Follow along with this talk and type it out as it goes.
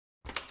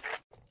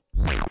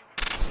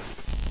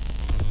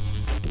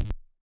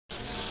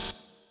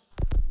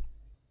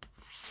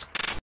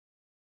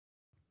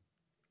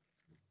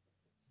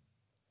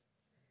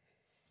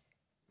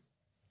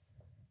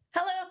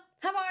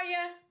you?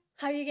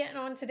 How are you getting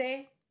on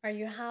today? Are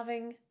you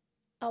having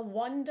a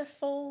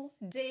wonderful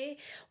day?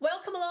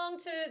 Welcome along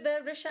to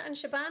the Ruesha and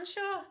Shaban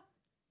show.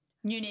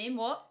 New name,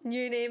 what?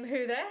 New name,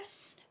 who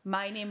this?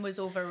 My name was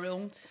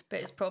overruled,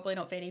 but it's probably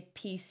not very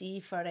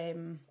PC for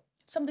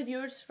some of the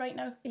viewers right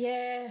now.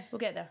 Yeah. We'll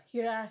get there.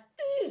 You're a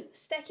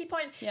sticky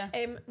point. Yeah.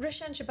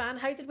 Ruesha and Shaban,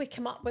 how did we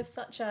come up with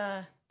such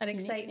an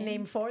exciting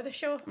name for the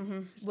show?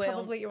 Mm-hmm. It's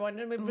probably what you're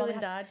wondering. We've really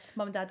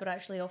Mum and Dad were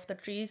actually off their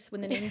trees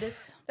when they named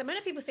us. The amount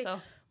of people say,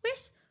 So. where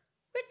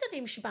did the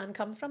name Shaban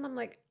come from? I'm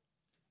like,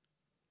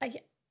 I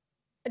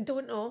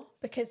don't know,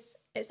 because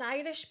it's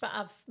Irish, but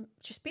I've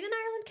just been in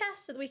Ireland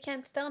cast at the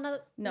weekend. Still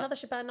another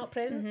Shaban not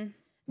present. Mm-hmm.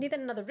 Neither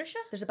another Ruesha.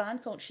 There's a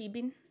band called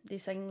Shebeen. They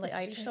sing like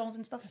Irish songs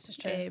and stuff. This is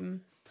true.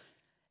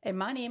 And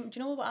my name, do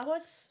you know what I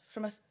was?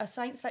 From a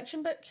science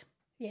fiction book.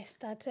 Yes,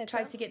 Dad said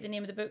Tried to get the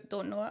name of the book,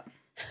 don't know it.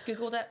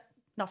 Googled it,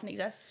 nothing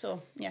exists,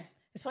 so yeah.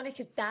 It's funny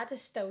because Dad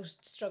is still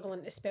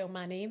struggling to spell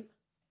my name.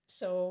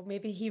 So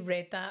maybe he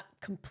read that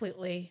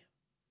completely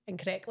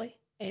incorrectly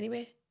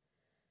anyway.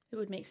 It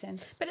would make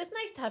sense. But it's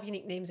nice to have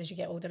unique names as you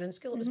get older. In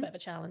school, it was a bit of a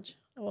challenge,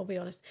 I will be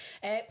honest.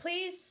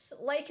 Please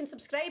like and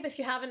subscribe if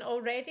you haven't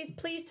already.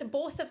 Please to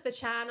both of the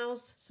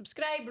channels.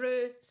 Subscribe,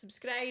 Rue.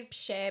 Subscribe,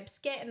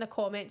 Shebs. Get in the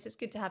comments. It's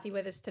good to have you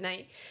with us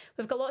tonight.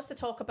 We've got lots to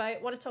talk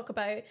about. Want to talk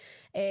about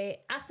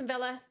Aston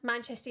Villa,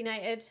 Manchester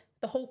United,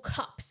 the whole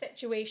cup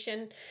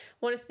situation.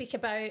 Want to speak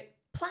about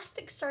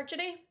plastic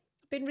surgery.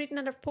 I've been reading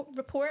a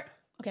report.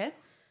 Okay.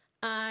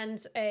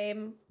 And a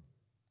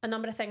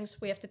number of things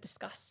we have to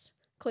discuss,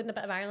 including a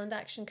bit of Ireland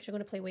action because you're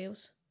going to play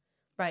Wales.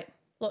 Right.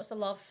 Lots of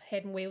love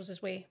heading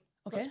Wales's way.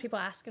 Okay. Lots of people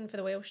asking for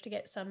the Welsh to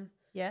get some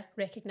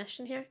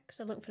recognition here because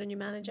they're looking for a new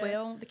manager.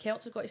 Well, the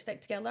Celts have got to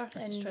stick together.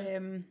 This is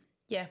true.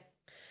 Yeah.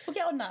 We'll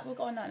get on that. We'll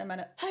go on that in a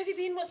minute. How have you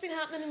been? What's been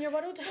happening in your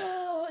world?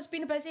 Oh, it's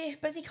been a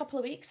busy couple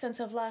of weeks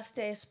since I've last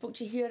spoke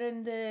to you here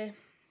in the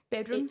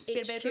bedroom,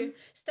 spare bedroom.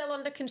 Still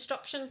under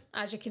construction,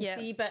 as you can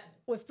see, but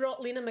we've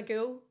brought Lena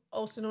McGill,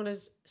 also known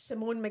as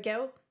Simone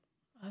McGill.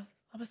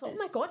 I was like, oh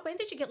my God, when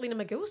did you get Lena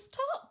McGill's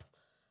top?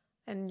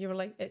 And you were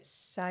like, it's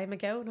Cy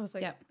McGill. And I was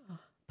like,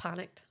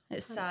 panicked.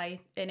 It's Cy.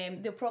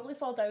 And they'll probably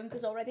fall down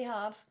because I already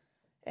have.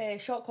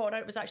 Shock horror,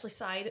 it was actually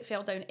Cy that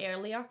fell down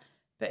earlier.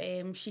 But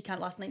she can't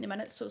last 90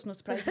 minutes, so it's no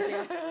surprise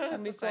there.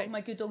 And we've got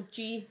my good old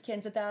G,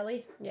 Kenza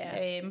Daly.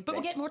 Yeah. But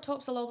we'll get more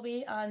tops all the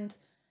way. And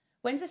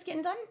when's this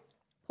getting done?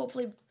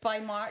 Hopefully by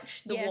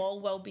March, the wall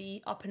will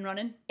be up and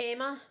running.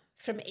 Emma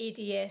from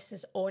ADS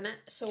is on it.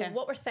 So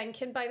what we're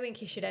thinking, by the way, in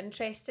case you're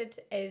interested,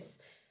 is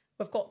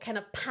we've got kind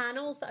of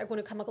panels that are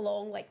going to come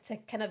along like to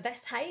kind of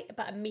this height,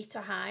 about 1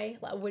 metre high,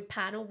 like a wood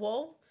panel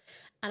wall.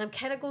 And I'm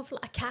kind of going for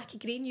like a khaki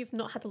green. You've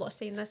not had a lot of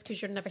say in this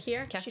because you're never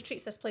here. She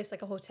treats this place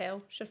like a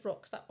hotel. She just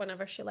rocks up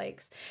whenever she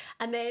likes.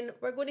 And then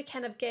we're going to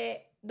kind of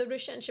get the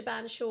Ruesha and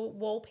Shaban show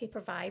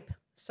wallpaper vibe.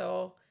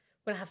 So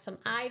we're going to have some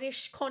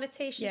Irish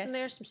connotations in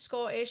there, some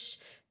Scottish,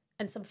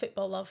 and some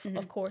football love,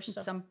 of course.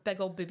 So. Some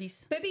big old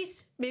boobies.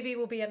 Boobies maybe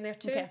will be in there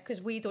too because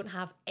we don't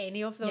have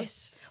any of those.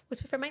 Yes. Which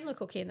for mine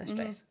look okay in this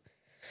dress.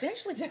 They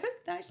actually do.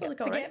 They actually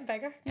look all They're right. getting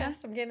bigger.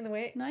 Yes, I'm getting the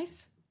weight.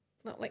 Nice.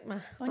 Not like my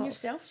on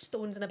yourself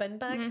stones in a bin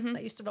bag that I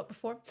used to rock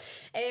before.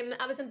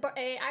 I was in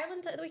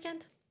Ireland at the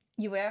weekend.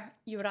 You were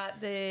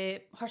at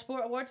the Her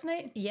Sport Awards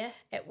night? Yeah,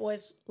 it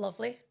was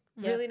lovely.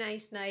 Really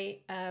nice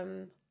night.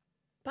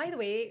 By the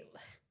way,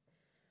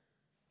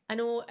 I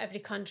know every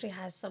country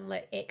has some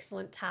like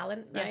excellent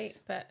talent, right?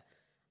 But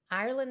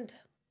Ireland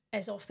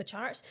is off the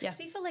charts. Yeah.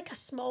 See, for like a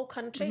small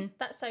country,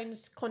 that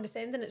sounds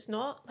condescending. It's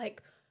not.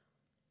 Like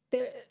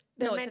their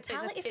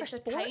mentality for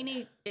sport.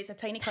 It's a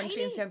tiny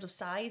country in terms of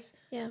size.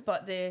 Yeah.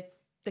 But the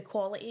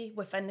quality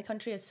within the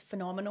country is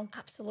phenomenal.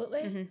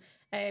 Absolutely.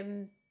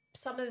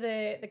 Some of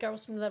the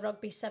girls from the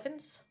rugby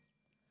sevens,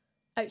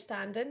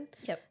 outstanding.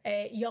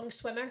 Yep. Young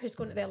swimmer who's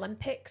going to the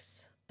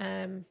Olympics,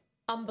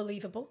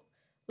 unbelievable.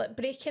 Like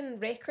breaking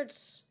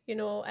records, you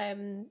know.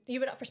 You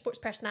were up for sports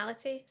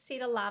personality.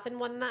 Sarah Lavin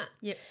won that.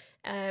 Yep.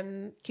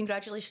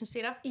 Congratulations,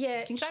 Sarah.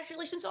 Yeah.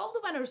 Congratulations to all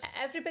the winners.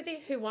 Everybody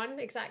who won,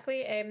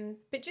 exactly.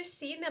 But just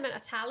seeing the amount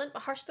of talent,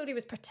 but her story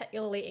was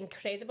particularly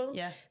incredible.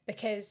 Yeah.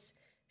 Because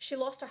she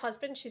lost her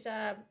husband. She's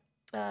a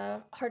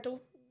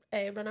hurdle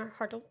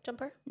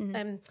jumper.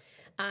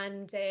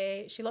 And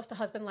she lost her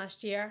husband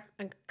last year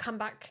and come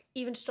back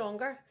even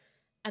stronger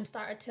and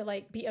started to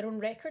like beat her own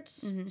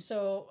records.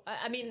 So,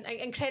 I mean,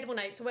 incredible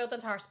night. So well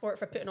done to Her Sport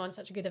for putting on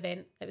such a good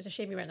event. It was a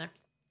shame you weren't there.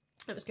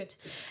 It was good.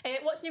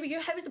 What's new with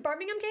you? How was the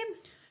Birmingham game?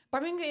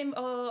 Birmingham,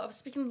 I was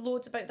speaking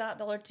loads about that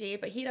the other day,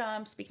 but here I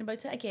am speaking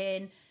about it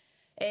again.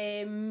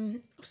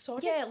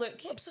 Sorry. Yeah,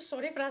 look. I'm so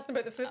sorry for asking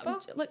about the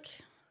football. Look,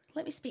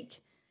 let me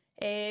speak.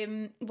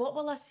 What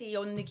will I say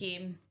on the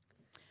game?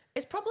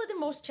 It's probably the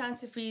most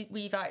chances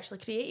we've actually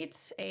created,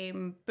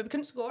 but we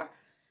couldn't score.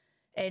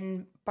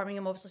 And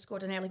Birmingham obviously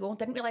scored an early goal.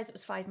 Didn't realise it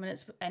was 5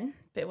 minutes in,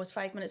 but it was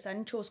 5 minutes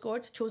in. Cho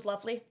scored. Cho's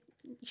lovely.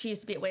 She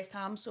used to be at West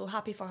Ham, so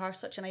happy for her.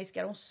 Such a nice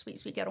girl,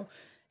 sweet girl.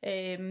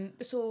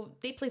 So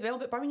they played well,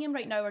 but Birmingham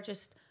right now are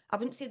just, I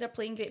wouldn't say they're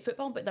playing great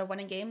football, but they're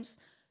winning games.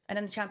 And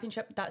in the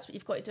Championship, that's what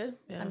you've got to do.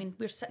 Yeah. I mean,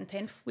 we're sitting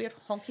 10th. We're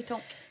honky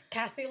tonk.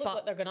 Cass, they look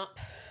like they're going up.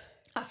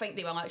 I think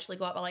they will actually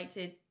go up. I like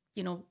to,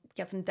 you know,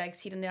 give them digs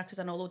here and there because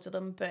I know loads of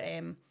them. But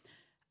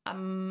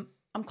I'm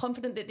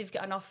confident that they've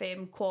got enough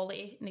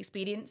quality and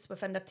experience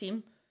within their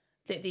team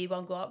that they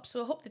will go up.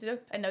 So I hope they do.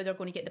 And now they're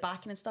going to get the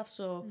backing and stuff.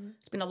 So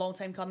it's been a long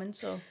time coming.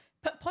 So.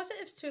 But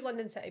positives to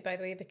London City, by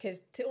the way,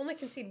 because to only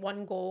concede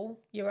 1 goal,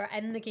 you were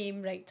in the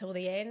game right till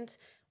the end.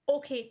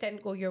 Okay, it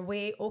didn't go your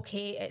way.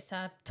 Okay, it's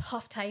a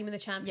tough time in the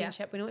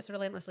Championship. Yeah. We know it's a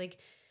relentless league.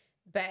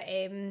 But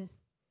are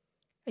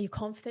you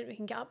confident we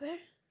can get up there?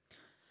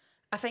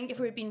 I think if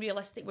we're being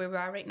realistic where we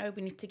are right now,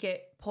 we need to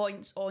get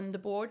points on the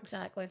board.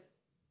 Exactly.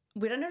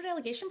 We're in a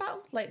relegation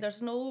battle. Like,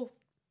 there's no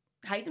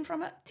hiding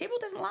from it. Table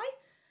doesn't lie.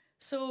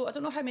 So I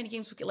don't know how many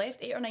games we've got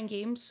left, 8 or 9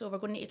 games. So we're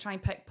going to need to try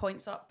and pick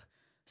points up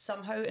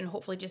somehow and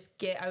hopefully just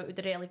get out of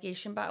the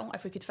relegation battle.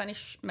 If we could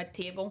finish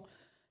mid-table,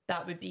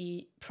 that would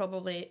be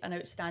probably an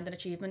outstanding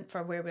achievement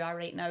for where we are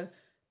right now.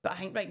 But I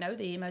think right now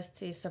the aim is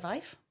to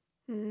survive.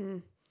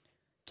 2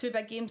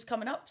 big games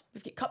coming up.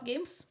 We've got cup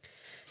games.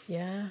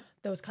 Yeah,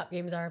 those cup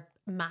games are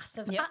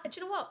massive. Yep. Do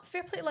you know what?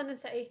 Fair play to London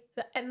City.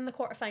 They're in the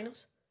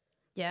quarterfinals.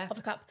 Yeah. Of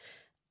the cup.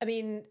 I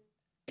mean,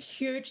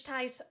 huge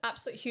ties,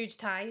 absolute huge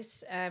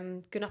ties,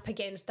 going up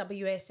against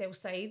WSL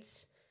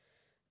sides.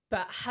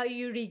 But how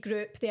you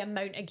regroup the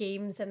amount of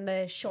games in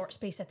the short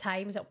space of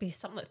times, it'll be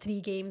something like 3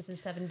 games in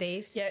 7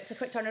 days. Yeah, it's a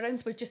quick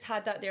turnaround. We've just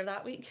had that there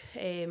that week.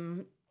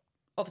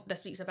 Obviously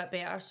this week's a bit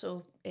better,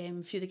 so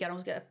a few of the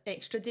girls get an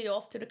extra day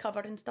off to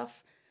recover and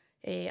stuff.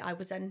 I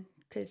was in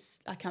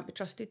because I can't be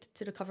trusted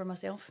to recover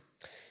myself.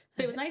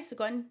 But it was nice to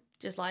go in,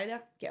 just lie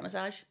there, get a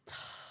massage,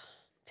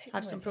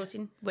 have some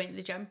protein, went to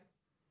the gym,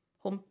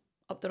 home,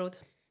 up the road.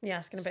 You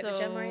asking about the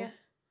gym, were you?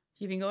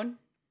 You been going?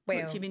 Well,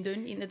 what have you been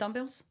doing, eating the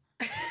dumbbells?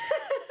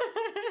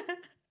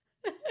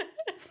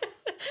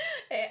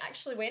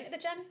 Actually went to the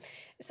gym.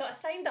 So I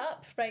signed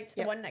up, right, to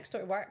the one next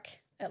door to work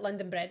at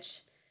London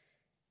Bridge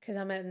because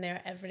I'm in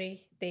there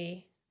every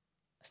day.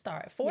 I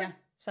start at 4. Yeah.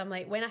 So I'm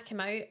like, when I come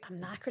out, I'm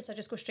knackered, so I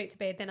just go straight to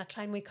bed. Then I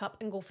try and wake up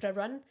and go for a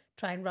run,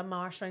 try and run my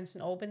arse around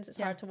St Albans. It's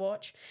hard to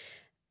watch.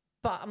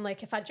 But I'm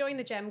like, if I join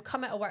the gym,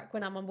 come out of work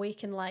when I'm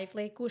awake and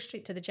lively, go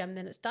straight to the gym,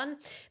 then it's done.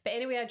 But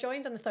anyway, I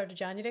joined on the 3rd of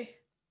January,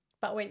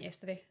 but I went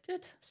yesterday.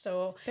 Good.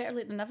 So better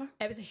late than never.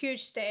 It was a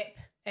huge step.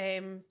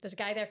 There's a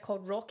guy there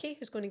called Rocky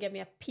who's going to give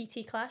me a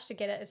PT class to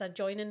get it as a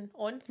joining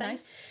on thing.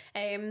 Nice.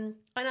 And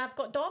I've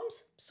got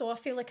DOMs, so I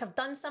feel like I've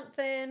done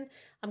something.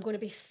 I'm going to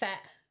be fit.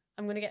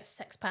 I'm going to get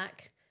a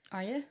 6-pack.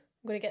 Are you?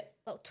 I'm going to get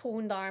little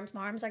toned arms.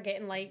 My arms are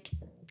getting like,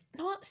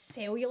 not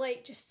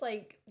cellulite, just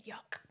like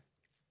yuck.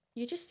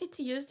 You just need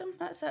to use them.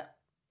 That's it.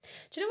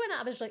 Do you know when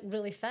I was like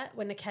really fit,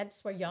 when the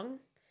kids were young?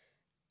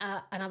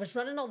 And I was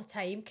running all the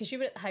time because you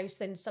were at the house,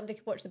 then somebody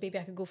could watch the baby,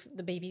 I could go for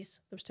the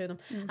babies, there was 2 of them,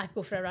 I could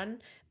go for a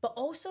run. But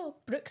also,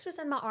 Brooks was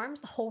in my arms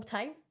the whole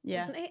time,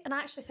 wasn't he? And I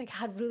actually think I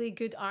had really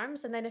good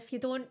arms. And then if you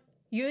don't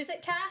use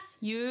it, Cass,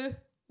 you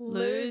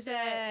lose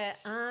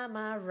it. Am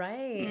I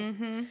right?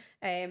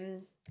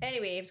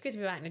 Anyway, it was good to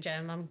be back in the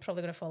gym. I'm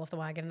probably going to fall off the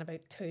wagon in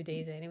about 2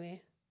 days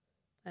anyway.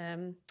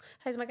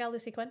 How's my gal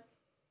Lucy Quinn?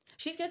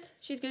 She's good.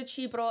 She's good.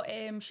 She brought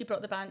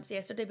the bands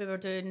yesterday. We were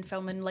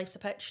filming Life's a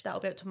Pitch.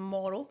 That'll be out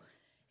tomorrow.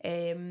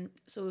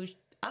 So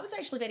I was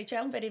actually very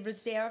chill, very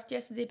reserved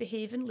yesterday,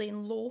 behaving,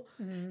 laying low,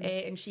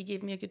 and she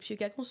gave me a good few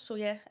giggles. So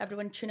yeah,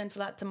 everyone tune in for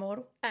that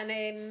tomorrow.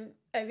 And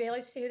are we allowed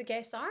to say who the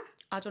guests are?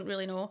 I don't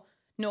really know.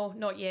 No,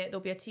 not yet.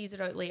 There'll be a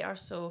teaser out later,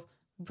 so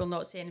we'll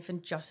not say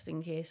anything just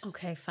in case.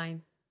 Okay,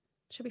 fine.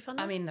 Should be fun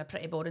though. I mean, they're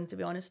pretty boring, to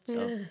be honest,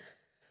 so...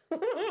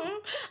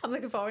 I'm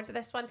looking forward to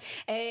this one.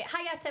 Hiya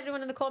to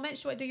everyone in the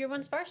comments. Do you want to do your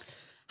ones first?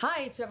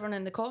 Hi to everyone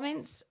in the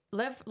comments.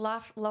 Live,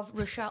 laugh, love,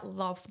 Ruesha,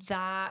 love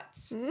that.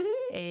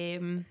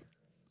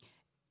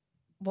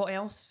 What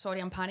else? Sorry,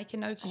 I'm panicking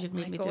now because you've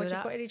made me do that. You've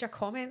got to read your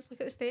comments.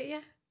 Look at the state of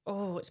you.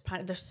 Oh, it's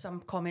panic. There's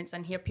some comments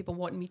in here, people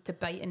wanting me to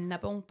bite and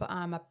nibble, but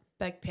I'm a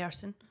big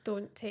person.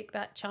 Don't take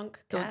that chunk,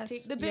 Don't Cass.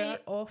 take the bait. You're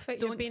off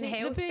it. You're being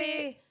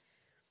healthy.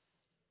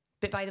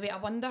 But by the way, I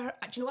wonder,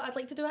 do you know what I'd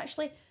like to do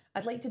actually?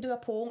 I'd like to do a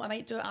poll. I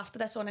might do it after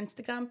this on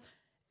Instagram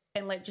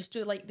and like just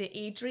do like the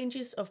age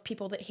ranges of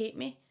people that hate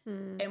me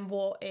and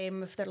what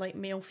if they're like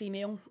male,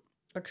 female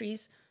or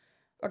trees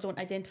or don't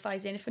identify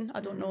as anything.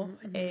 I don't know.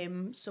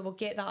 So we'll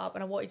get that up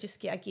and I want to just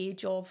get a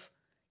gauge of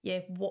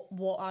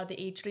what are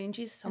the age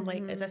ranges. I'm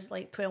like, is this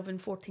like 12 and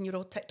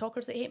 14-year-old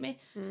TikTokers that hate me?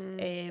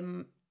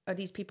 Are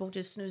these people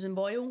just snooze and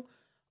boil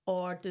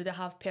or do they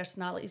have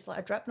personalities like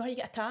a drip? No, you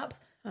get a tap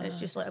and it's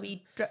just like a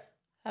wee drip.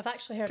 I've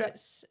actually heard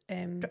it's...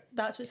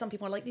 that's what some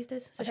people are like these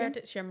days. I've heard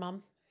it's your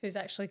mum who's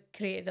actually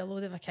created a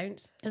load of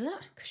accounts. Is it?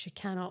 Because she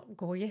cannot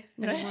go you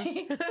anymore.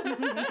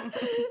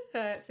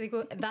 So they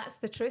go, that's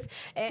the truth.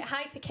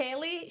 Hi to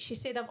Kelly. She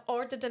said, I've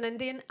ordered an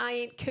Indian. I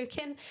ain't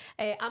cooking.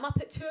 I'm up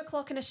at 2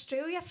 o'clock in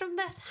Australia from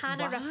this.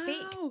 Hannah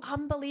Rafiq.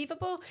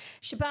 Unbelievable.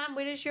 Shabam,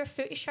 where is your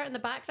footy shirt in the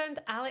background?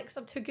 Alex,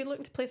 I'm too good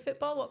looking to play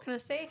football. What can I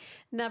say?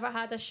 Never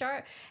had a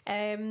shirt.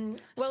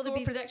 Well,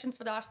 the predictions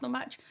for the Arsenal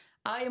match.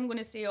 I am going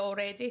to say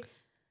already...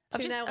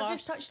 2-0 I've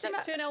just touched it.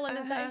 2-0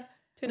 London City.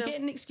 I'm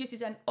getting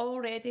excuses in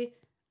already.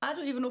 I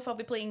don't even know if I'll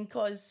be playing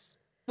because,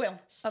 well,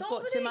 Stop I've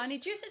got with to the manage.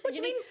 excuses. What do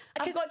you mean?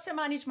 I've got to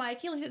manage my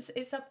ACLs.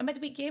 It's a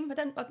midweek game.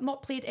 I've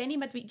not played any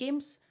midweek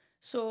games,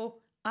 so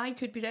I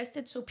could be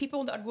rested. So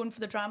people that are going for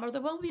the drama,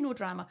 there will be no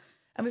drama.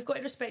 And we've got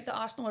to respect that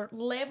Arsenal are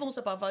levels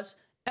above us.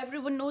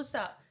 Everyone knows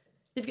that.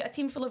 They've got a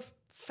team full of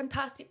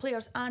fantastic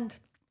players and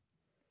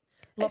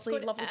lovely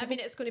people. I mean,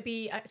 it's going to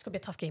be a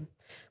tough game.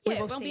 Yeah, We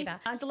will it will say be.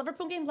 that. And the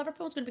Liverpool game,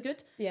 Liverpool's going to be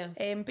good. Yeah.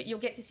 But you'll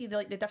get to see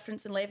the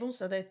difference in levels.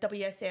 So the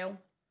WSL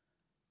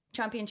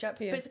Championship.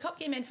 But it's a cup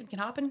game. Anything can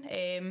happen.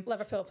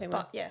 Liverpool playing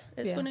But yeah,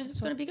 it's going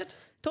to be good.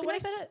 Don't worry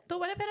about it. Don't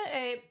worry about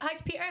it. Hi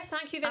to Peter.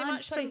 Thank you very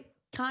much. Sorry,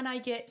 can I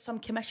get some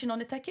commission on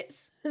the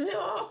tickets?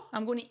 No.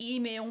 I'm going to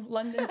email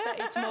London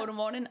City tomorrow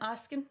morning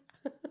asking.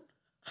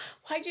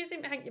 Why do you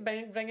think you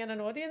bring in an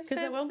audience?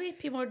 Because there will be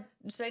people are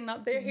signing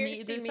up to me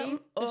to do something.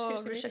 Oh,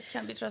 Ruesha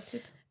can't be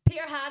trusted.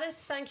 Peter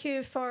Harris, thank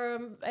you for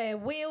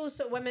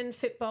Wales women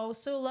football.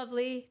 So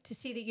lovely to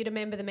see that you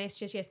remember the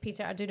messages. Yes,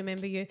 Peter, I do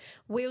remember you.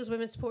 Wales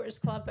Women's Supporters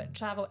Club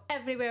travel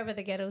everywhere with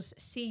the girls.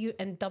 See you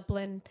in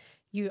Dublin.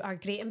 You are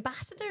great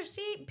ambassadors.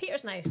 See,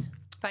 Peter's nice.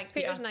 Thanks,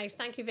 Peter's Peter. nice.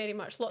 Thank you very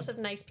much. Lots of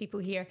nice people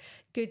here.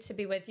 Good to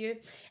be with you.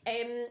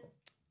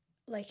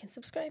 Like and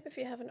subscribe if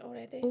you haven't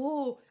already.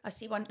 Oh, I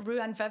see one. Rue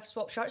and Viv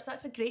swap shirts.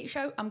 That's a great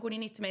shout. I'm going to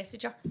need to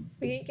message her.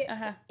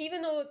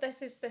 Even though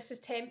this is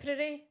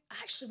temporary, I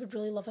actually would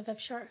really love a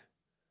Viv shirt.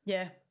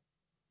 Yeah.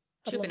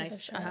 She'll be love a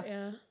nice. Viv shirt,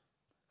 yeah.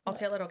 I'll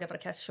tell her I'll give her a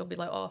kiss. She'll be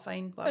like, oh,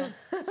 fine, whatever.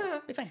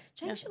 So, be fine.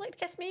 Do you think she'd like to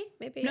kiss me?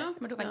 Maybe. No,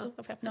 I don't think so.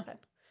 Okay, No. fine.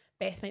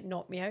 Beth might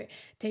knock me out.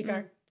 Take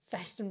her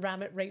fist and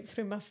ram it right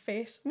through my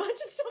face. Imagine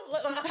something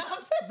like that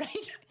happens.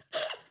 Right.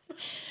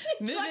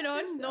 Moving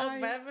on. Snog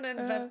Viv and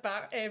then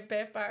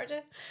Beth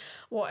Barger.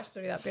 What a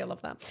story that'd be. I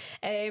love that.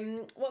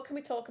 What can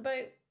we talk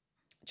about?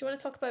 Do you want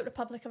to talk about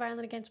Republic of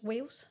Ireland against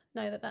Wales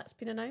now that that's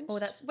been announced?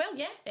 Oh,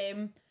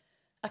 yeah.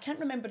 I can't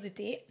remember the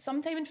date.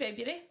 Sometime in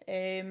February.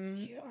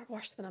 You are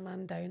worse than a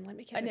man down. Let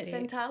me get and the it's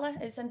date. in Tala.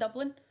 It's in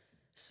Dublin.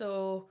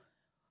 So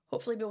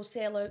hopefully we'll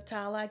sell out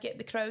Tala, get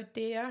the crowd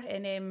there,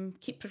 and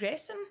keep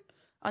progressing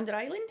under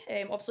Ireland.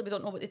 Obviously we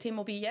don't know what the team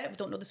will be yet. We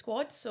don't know the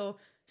squad, so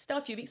still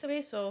a few weeks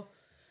away. So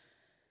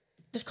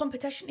there's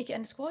competition to get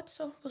in the squad.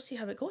 So we'll see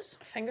how it goes.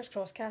 Fingers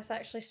crossed, Cass.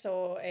 Actually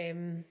saw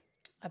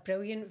a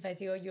brilliant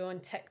video you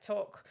on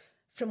TikTok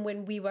from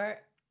when we were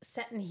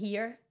sitting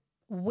here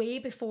way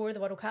before the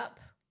World Cup.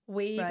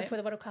 Before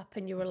the World Cup,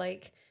 and you were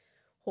like,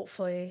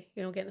 hopefully,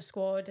 getting a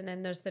squad, and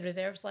then there's the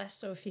reserves list,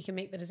 so if you can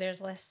make the reserves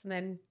list, and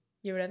then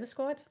you were in the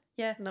squad.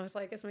 Yeah. And I was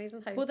like, it's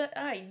amazing how... Well,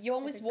 you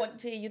always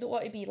you don't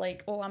want to be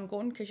like, oh, I'm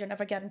going, because you're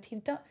never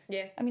guaranteed that.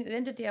 Yeah. I mean, at the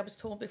end of the day, I was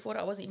told before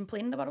I wasn't even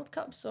playing the World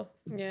Cup, so,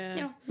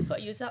 yeah, you've got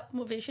to use that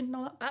motivation and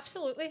all that.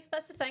 Absolutely.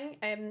 That's the thing.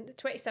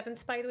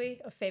 27th, by the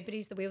way, of February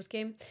is the Wales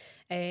game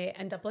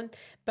in Dublin.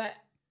 But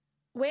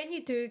when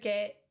you do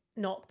get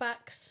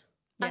knockbacks...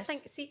 Yes. I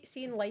think,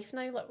 see in life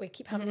now, like we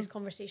keep having these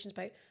conversations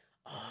about,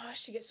 oh,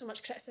 she gets so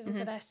much criticism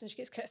for this and she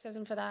gets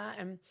criticism for that.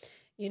 And,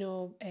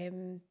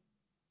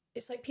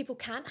 it's like people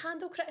can't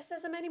handle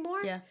criticism anymore.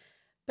 Yeah.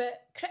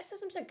 But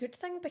criticism's a good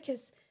thing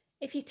because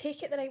if you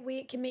take it the right way,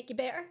 it can make you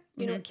better.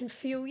 It can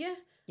fuel you.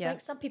 Yeah. Like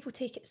some people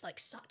take it as like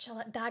such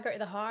a dagger to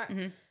the heart.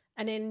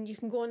 And then you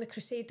can go on the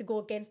crusade to go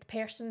against the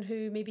person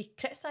who maybe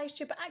criticised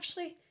you. But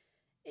actually,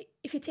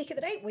 if you take it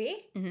the right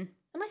way,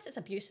 unless it's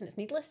abuse and it's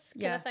needless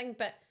kind of thing,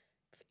 but...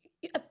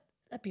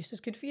 abuse is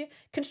good for you.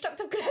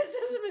 Constructive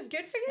criticism is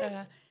good for you.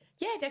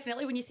 Yeah,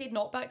 definitely. When you said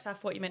knockbacks, I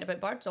thought you meant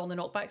about birds. All the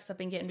knockbacks I've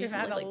been getting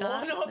recently like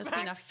that. There's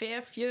been a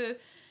fair few.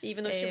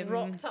 Even though she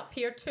rocked up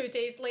here 2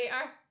 days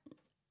later.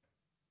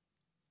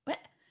 What?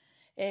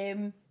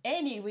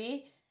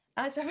 Anyway,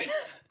 as a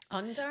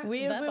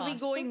where were we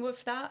going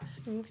with that?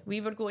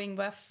 We were going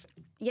with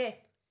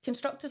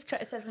constructive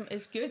criticism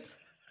is good.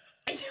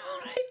 Right?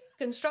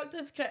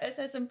 Constructive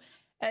criticism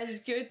is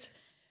good.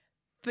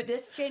 But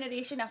this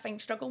generation, I think,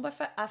 struggle with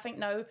it. I think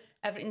now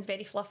everything's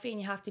very fluffy and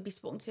you have to be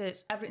spoken to.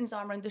 Everything's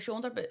arm around the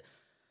shoulder, but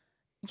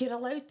you're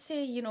allowed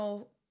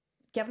to,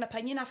 give an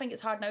opinion. I think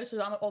it's hard now.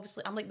 So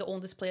I'm like the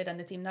oldest player in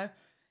the team now.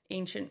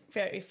 Ancient,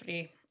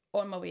 33,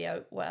 on my way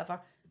out, whatever.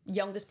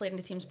 Youngest player in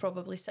the team's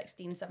probably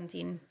 16,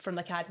 17 from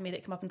the academy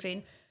that come up and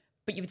train.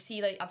 But you would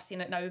see, like, I've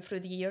seen it now through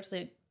the years,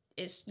 that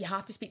you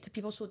have to speak to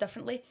people so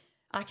differently.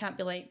 I can't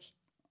be like,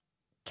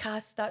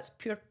 Cass, that's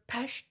pure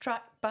pish,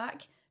 track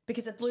back.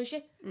 Because I'd lose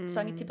you.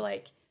 So I need to be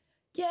like,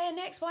 yeah,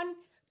 next one,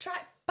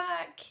 track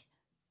back.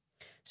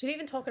 So you're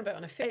even talking about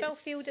on a football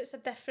field, it's a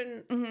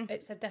different,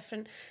 this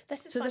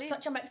is so funny. There's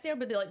such a mix there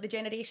with the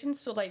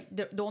generations. So like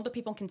the older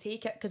people can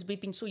take it because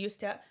we've been so used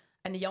to it,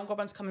 and the younger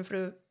ones coming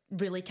through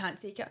really can't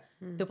take it.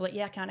 They'll be like,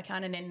 yeah, I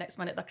can, and then next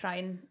minute they're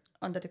crying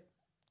under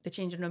the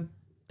changing room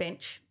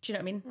bench. Do you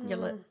know what I mean? You're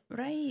like,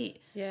 right.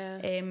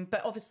 Yeah.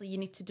 But obviously you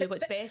need to do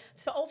what's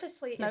best. But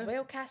obviously as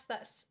well, Cass,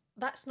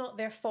 that's not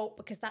their fault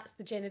because that's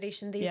the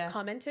generation they've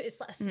come into. It's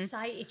like a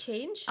society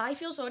change. I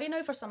feel sorry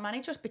now for some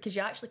managers because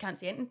you actually can't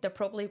say anything. They're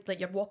probably like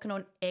you're walking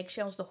on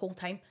eggshells the whole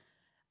time.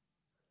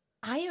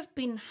 I have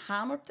been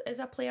hammered as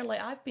a player.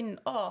 Like I've been,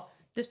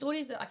 the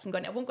stories that I can go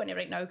into, I won't go into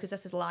right now because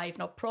this is live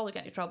and I'll probably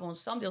get into trouble and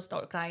somebody will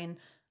start crying.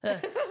 You're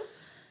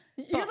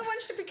the one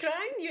who should be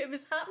crying. It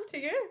was happened to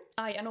you.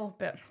 I know,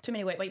 but too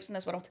many wet wipes in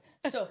this world.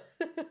 So,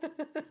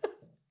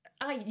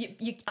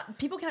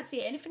 people can't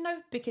say anything now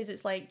because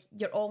it's like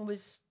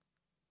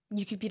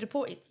you could be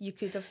reported. You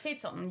could have said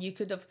something. You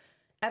could have,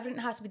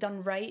 everything has to be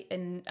done right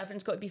and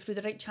everything's got to be through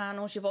the right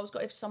channels. You've always got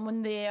to have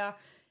someone there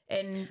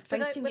and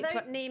things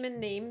without naming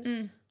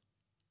names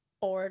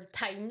or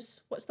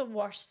times, what's the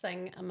worst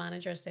thing a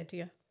manager said to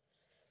you?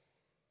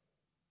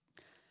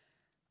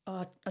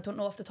 I don't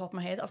know off the top of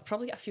my head. I've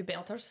probably got a few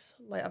belters.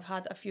 Like, I've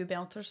had a few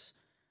belters.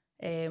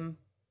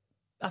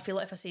 I feel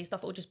like if I say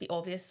stuff, it'll just be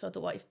obvious, so I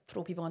don't want to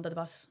throw people under the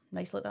bus.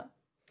 Nice like that.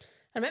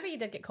 I remember you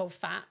did get called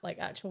fat, like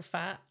actual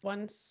fat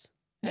once.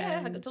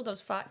 Yeah, I got told I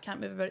was fat, can't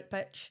move about the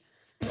pitch.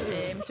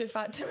 Too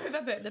fat to move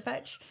about the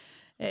pitch.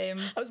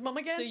 That was mum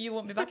again. So you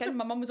won't be back in.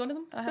 My mum was one of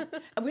them.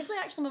 And weirdly,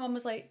 actually, my mum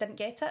was like, didn't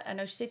get it. And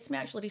now she said to me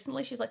actually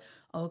recently, she's like,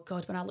 oh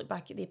God, when I look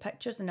back at the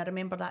pictures and I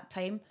remember that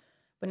time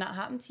when that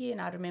happened to you,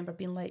 and I remember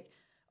being like,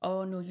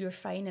 oh no, you're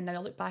fine. And now I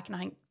look back and I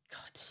think,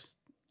 God,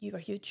 you were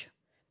huge.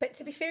 But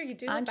to be fair, you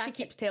do and look back. She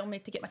keeps telling me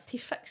to get my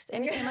teeth fixed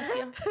anytime I see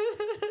her.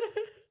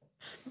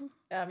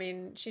 I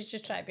mean, she's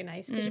just trying to be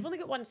nice because you've only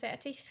got one set of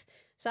teeth.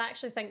 So I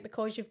actually think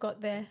because you've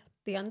got the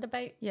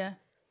underbite. Yeah.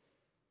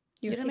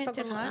 Your You're teeth meant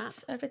to are going have like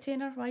had a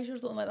retainer. Why is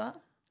yours looking like that?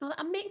 No,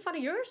 I'm making fun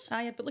of yours.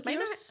 Aye, but look at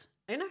yours.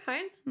 Mine are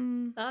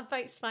fine. That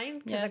bite's fine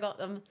because I got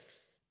them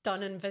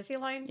done in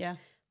Invisalign. Yeah.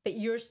 But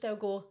yours still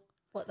go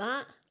like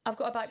that. I've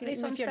got a back So brace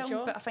you on move your still,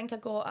 jaw. but I think I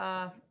got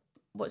a...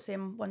 What's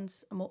them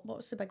ones? What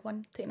was the big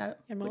one taken out?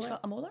 Your molar.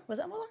 A molar? Was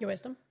it a molar? Your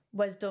wisdom.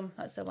 Wisdom.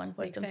 That's the one.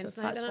 Wisdom. sense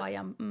So now, that's doesn't why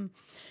I'm...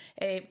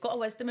 got a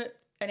wisdom out,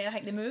 and then I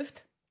think they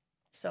moved.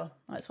 So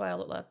that's why I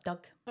look like a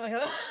Doug.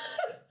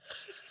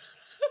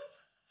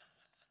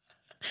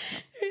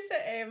 Who's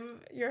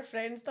it? Your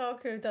friend's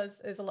dog who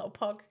is a little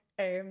pug.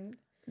 Zai's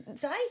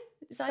dog.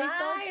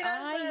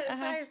 That's it.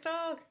 Zai's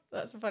dog.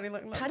 That's a funny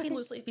looking. Paddy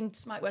looks like he's been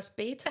smacked with a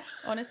spade,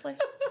 honestly.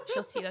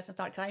 She'll see this and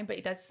start crying, but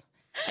he does.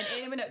 And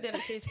anyone out there that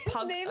says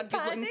pugs are good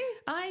looking.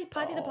 Aye,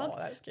 Paddy the pug.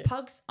 That's cute.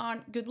 Pugs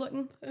aren't good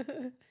looking.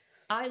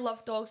 I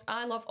love dogs.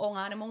 I love all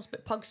animals,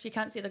 but pugs, you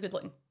can't say they're good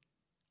looking.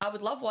 I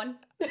would love one.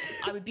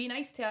 I would be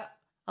nice to it.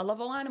 I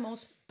love all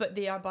animals, but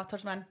they are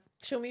butters, man.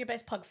 Show me your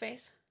best pug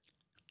face.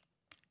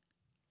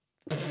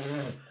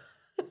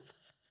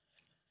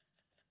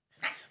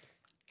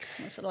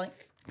 That's what I like.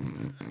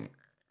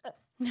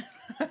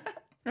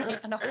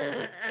 Right, enough.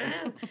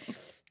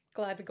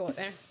 Glad we got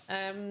there.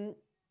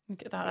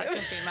 Look at that. That's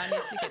my shame. I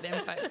need to get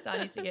them fixed.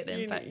 I need to get them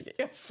You need fixed. to get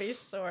your face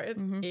sorted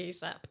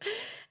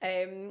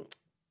ASAP.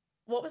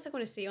 What was I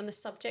going to say on the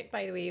subject,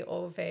 by the way,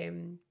 of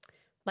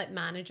like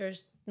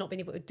managers not being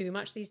able to do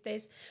much these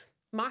days?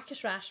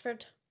 Marcus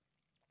Rashford.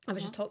 I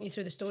was just talking you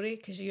through the story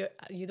because you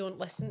don't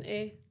listen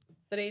to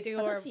the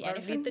radio or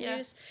read the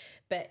news,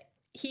 but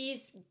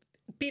he's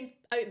been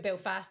out in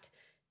Belfast,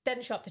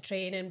 didn't show up to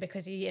training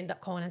because he ended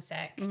up calling in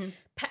sick.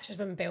 Pictures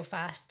of him in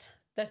Belfast.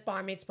 This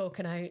barmaid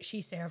spoken out.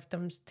 She served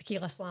them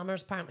tequila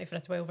slammers apparently for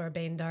a 12-hour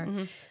bender.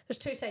 There's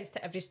two sides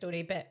to every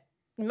story, but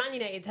Man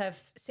United have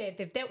said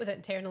they've dealt with it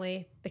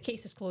internally. The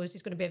case is closed.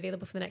 He's going to be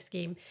available for the next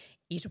game.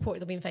 He's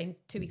reportedly been fined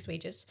 2 weeks'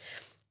 wages.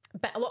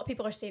 But a lot of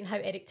people are saying how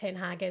Eric Ten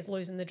Hag is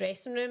losing the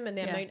dressing room and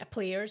the amount of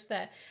players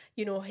that,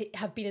 you know,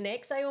 have been in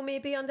exile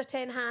maybe under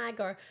Ten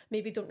Hag or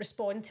maybe don't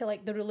respond to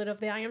like the ruler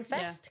of the Iron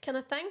Fist kind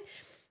of thing.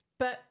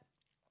 But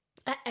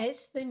it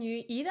is the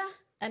new era.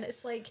 And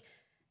it's like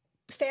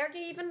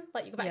Fergie even,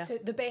 like you go back to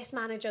the best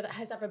manager that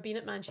has ever been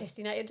at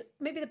Manchester United,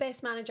 maybe the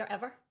best manager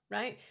ever,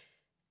 right?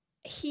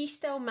 He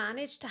still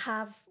managed to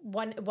have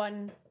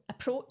one-to-one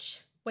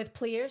approach with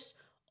players,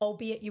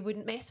 albeit you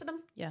wouldn't mess with them.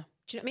 Yeah.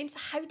 Do you know what I mean? So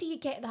how do you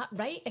get that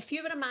right? If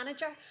you were a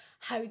manager,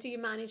 how do you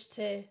manage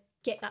to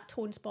get that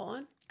tone spot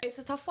on? It's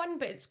a tough one,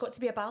 but it's got to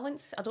be a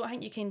balance. I don't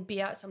think you can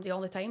be at somebody all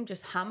the time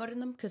just hammering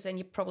them because then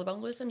you probably will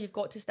lose them. You've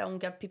got to still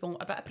give people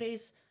a bit of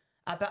praise,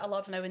 a bit of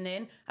love now and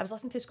then. I was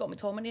listening to Scott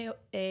McTominay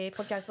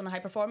podcast on the High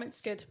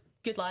Performance.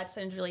 Good lad,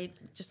 sounds really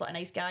just like a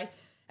nice guy.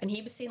 And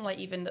he was saying like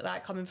even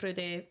that coming through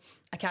the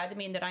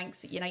academy and the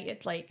ranks at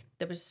United, like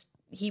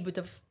he would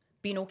have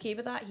been okay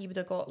with that. He would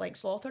have got like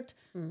slaughtered,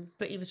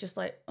 but he was just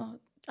like, oh,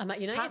 I'm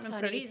at United, so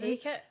I need to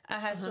take it.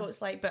 So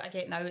it's like, but I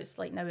get now it's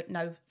like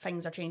now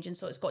things are changing,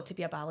 so it's got to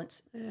be a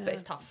balance. But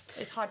it's tough.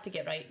 It's hard to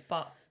get right,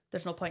 but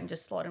there's no point in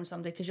just slaughtering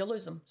somebody because you'll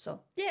lose them. So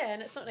yeah,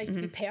 and it's not nice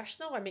to be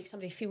personal or make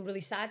somebody feel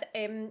really sad.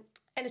 In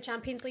the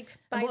Champions League,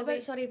 by the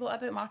way. What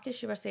about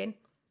Marcus? You were saying,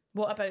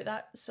 what about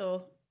that?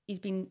 So he's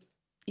been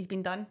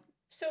done.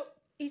 So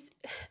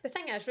the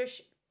thing is,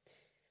 Rush,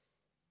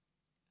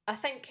 I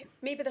think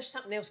maybe there's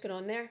something else going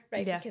on there,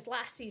 right? Yeah. Because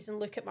last season,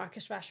 look at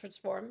Marcus Rashford's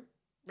form,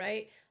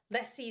 right?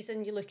 This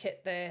season, you look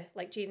at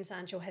Jadon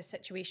Sancho, his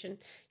situation.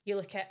 You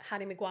look at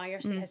Harry Maguire,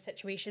 his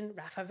situation.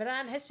 Rafa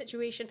Varane, his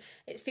situation.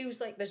 It feels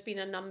like there's been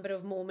a number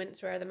of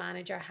moments where the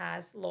manager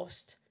has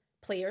lost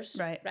players,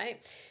 right?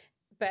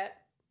 But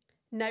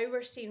now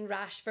we're seeing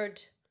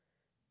Rashford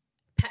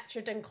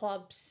pictured in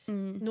clubs,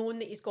 knowing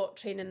that he's got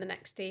training the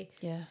next day.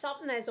 Yeah.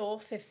 Something is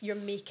off if you're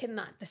making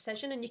that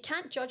decision, and you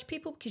can't judge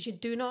people because you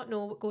do not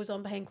know what goes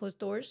on behind closed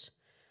doors.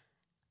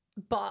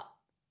 But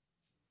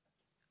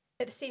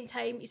at the same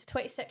time, he's a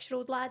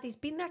 26-year-old lad. He's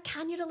been there.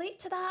 Can you relate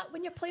to that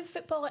when you're playing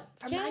football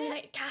for Man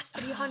United? Cast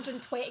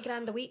 320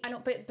 grand a week. I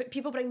know, but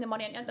people bring the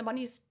money in.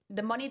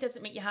 The money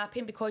doesn't make you happy,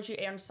 and because you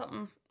earn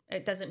something,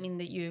 it doesn't mean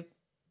that you.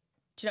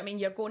 Do you know what I mean?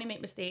 You're going to make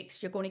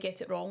mistakes. You're going to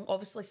get it wrong.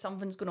 Obviously,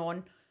 something's going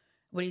on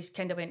where he's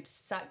kind of went,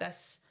 sack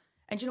this.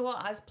 And do you know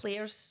what? As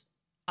players,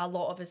 a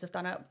lot of us have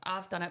done it.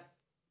 I've done it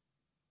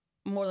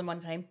more than one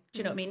time. Do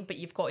you know what I mean? But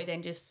you've got to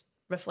then just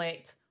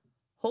reflect,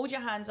 hold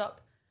your hands up,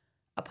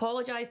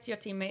 apologise to your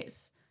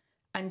teammates,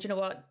 and do you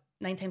know what?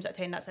 9 times out of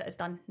 10, that's it. It's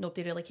done.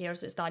 Nobody really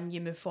cares. It's done. You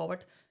move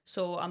forward.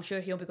 So I'm sure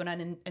he'll be going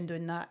in and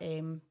doing that.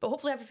 But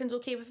hopefully everything's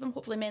okay with him.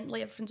 Hopefully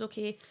mentally everything's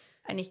okay,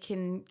 and he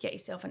can get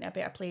himself into a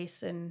better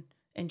place and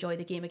enjoy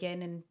the game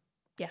again, and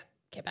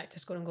get back to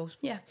scoring goals.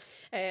 Yeah.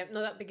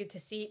 No, that'd be good to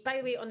see. By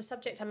the way, on the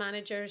subject of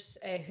managers,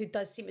 who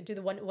does seem to do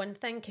the one-to-one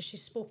thing, because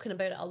she's spoken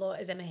about it a lot,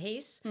 is Emma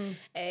Hayes,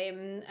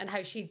 and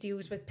how she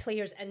deals with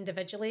players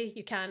individually.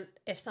 You can't,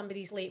 if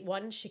somebody's late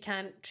once, you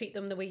can't treat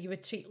them the way you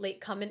would treat late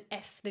coming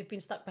if they've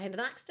been stuck behind an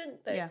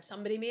accident that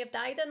somebody may have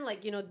died in.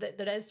 Like, you know,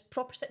 there is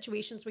proper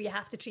situations where you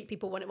have to treat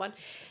people one-to-one.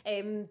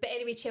 But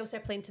anyway, Chelsea are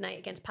playing tonight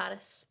against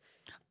Paris.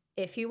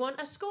 If you want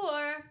a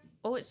score...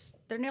 Oh,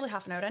 they're nearly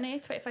half an hour in,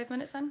 25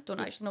 minutes in. Don't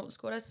actually know what the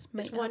score is.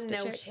 It's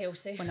 1-0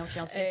 Chelsea. 1-0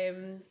 Chelsea.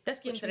 This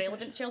game's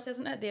irrelevant to Chelsea,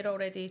 isn't it? They're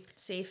already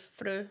safe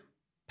through.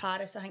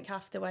 Paris, I think,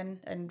 have to win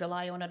and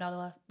rely on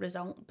another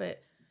result.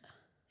 But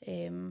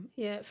Frank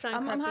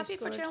I'm happy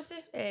for Chelsea.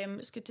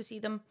 It's good to see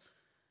them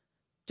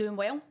doing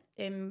well.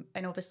 And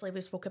obviously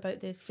we spoke about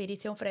the fairy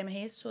tale for Emma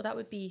Hayes, so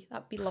that'd be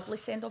lovely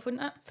send off,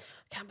 wouldn't it?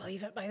 I can't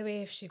believe it, by the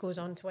way, if she goes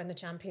on to win the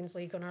Champions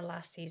League on her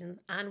last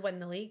season and win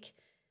the league.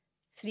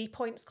 3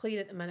 points clear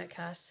at the minute,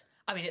 Cass.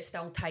 I mean, it's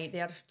still tight.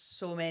 There are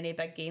so many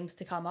big games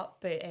to come up,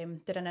 but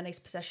they're in a nice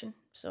position.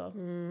 So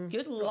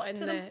good luck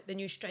to them. The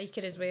new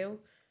striker as well,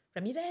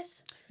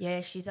 Ramirez. Yeah,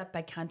 she's a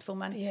big handful,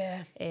 man.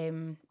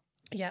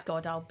 Yeah.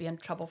 God, I'll be in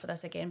trouble for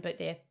this again. But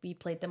we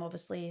played them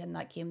obviously in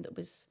that game that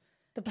was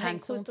the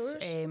behind closed doors.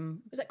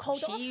 Was it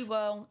called off?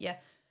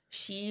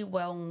 She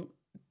will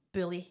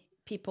bully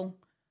people.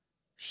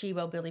 She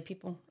will bully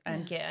people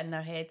and get in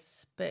their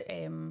heads. But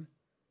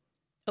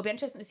it'll be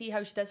interesting to see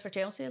how she does for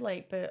Chelsea.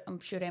 But I'm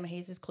sure Emma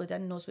Hayes is clued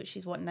in, knows what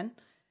she's wanting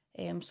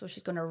in. So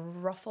she's going to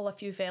ruffle a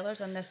few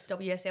feathers in this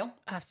WSL.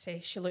 I have to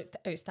say, she looked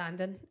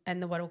outstanding in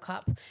the World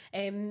Cup.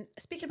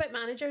 Speaking about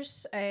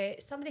managers,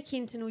 somebody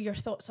keen to know your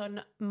thoughts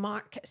on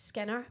Mark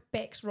Skinner,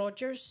 Bex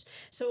Rogers.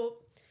 So,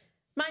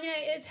 Man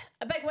United,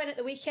 a big win at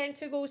the weekend,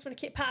 2 goals from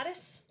Kate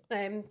Paris.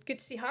 Good to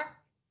see her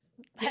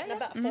hitting a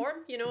bit of form,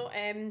 you know.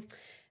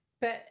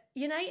 But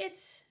United,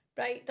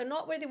 right, they're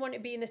not where they want to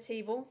be in the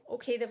table.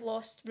 Okay, they've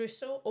lost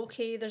Ruesha.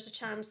 Okay, there's a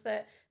chance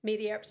that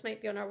Mary Earps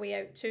might be on her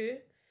way out too.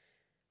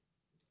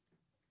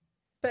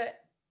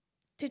 But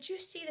did you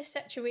see the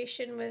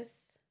situation with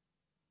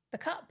the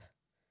cup?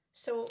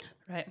 So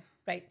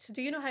right. So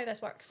do you know how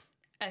this works?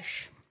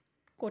 Ish.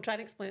 Go try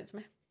and explain it to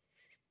me.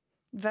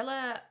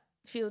 Villa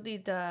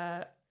fielded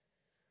a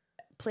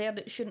player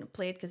that shouldn't have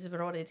played because they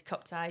were already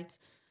cup tied,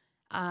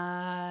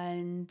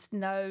 and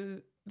now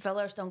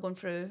Villa are still going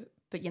through,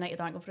 but United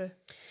aren't going through.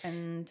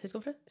 And who's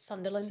going through?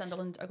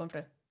 Sunderland are going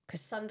through. Because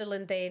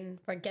Sunderland then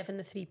were given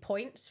the 3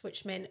 points,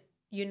 which meant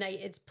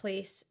United's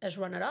place as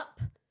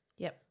runner-up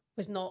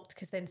was knocked,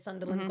 because then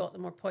Sunderland got the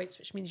more points,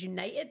 which means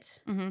United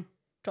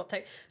dropped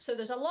out. So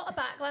there's a lot of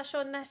backlash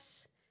on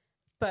this,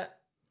 but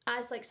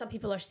as like some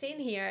people are saying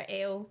here,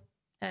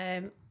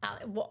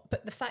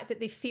 but the fact that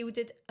they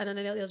fielded an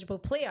ineligible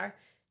player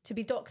to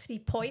be docked 3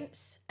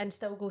 points and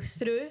still go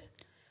through,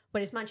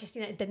 whereas Manchester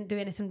United didn't do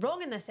anything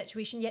wrong in this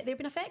situation, yet they've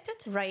been affected.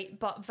 Right,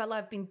 but Villa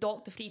have been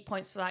docked the 3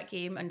 points for that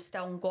game and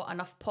still got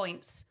enough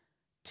points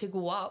to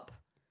go up.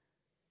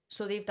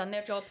 So they've done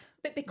their job.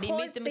 But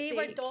because they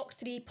were docked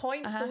 3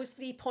 points, those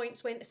 3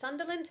 points went to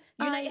Sunderland.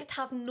 United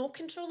have no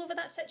control over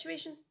that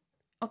situation.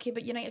 Okay,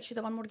 but United should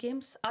have won more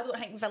games. I don't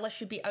think Villa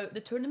should be out of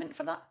the tournament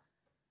for that.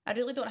 I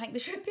really don't think they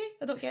should be.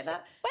 I don't get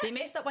that. What? They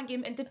messed up one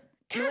game and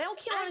Noel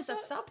came on as a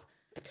sub.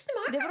 But doesn't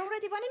matter. They were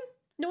already winning.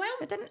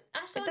 Noel,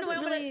 I saw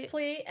Noel Minutes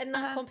play in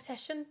that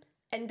competition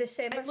in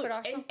December for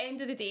Arsenal.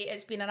 End of the day,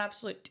 it's been an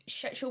absolute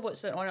shit show what's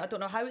been on. I don't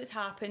know how it's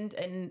happened,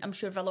 and I'm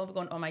sure Villa will be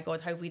going, oh my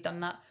God, how have we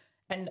done that?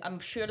 And I'm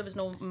sure there was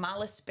no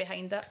malice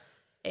behind it.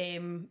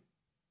 Who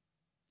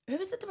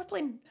was it they were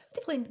playing?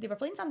 They were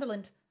playing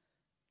Sunderland.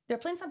 They were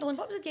playing Sunderland.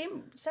 What was the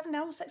game? 7-0,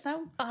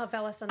 6-0?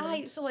 Villa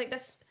Sunderland. So like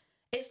this,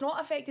 it's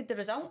not affected the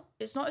result.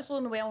 It's not as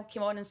though Noel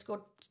came on and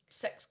scored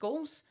 6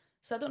 goals.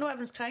 So I don't know what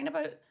everyone's crying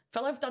about.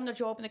 Villa have done their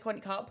job in the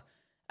Conti Cup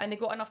and they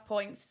got enough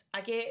points.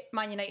 I get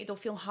Man United will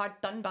feel hard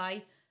done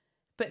by,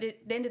 but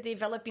at the end of the day,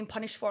 Villa have been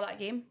punished for that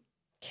game.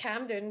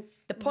 Camden,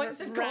 the points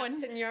have gone,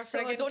 in your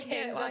so I don't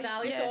get why.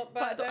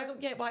 But I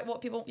don't get why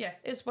what people. Yeah,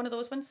 it's one of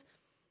those ones.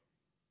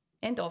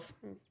 End of.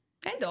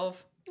 End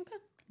of. Okay.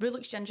 Rue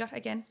looks ginger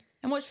again,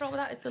 and what's wrong with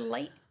that is the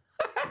light.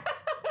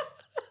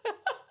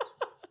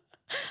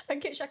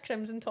 think it's your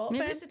crimson top.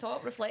 Maybe it's the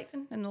top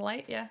reflecting in the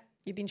light, yeah.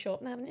 You've been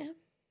shopping, haven't you?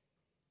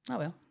 Oh,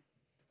 well.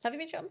 Have you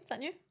been shopping? Is that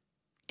new?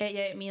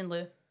 Yeah, me and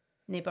Lou,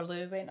 neighbour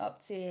Lou, went up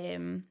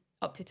to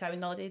town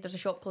the other day. There's a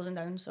shop closing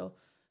down, so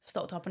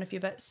stocked up on a few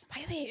bits.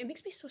 By the way, it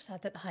makes me so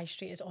sad that the high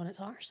street is on its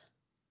arse.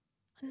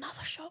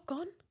 Another shop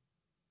gone.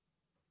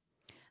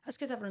 That's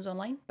because everyone's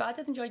online. But I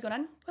did enjoy going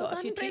in. Well Got done,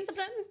 a few Brains of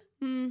treats.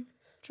 Britain.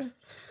 True.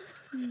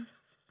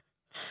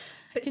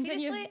 But Continue.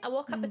 seriously, I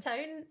walk up the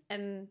town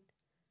and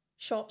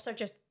shops are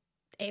just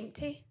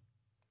empty.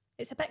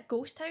 It's a bit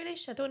ghost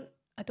townish. I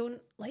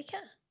don't like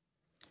it.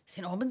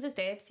 St Albans is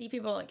dead. See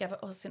people that give it,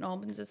 oh, St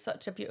Albans is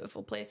such a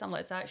beautiful place. I'm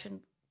like, it's actually...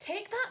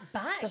 Take that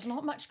back. There's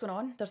not much going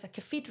on. There's a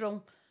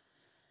cathedral,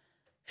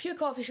 a few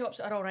coffee shops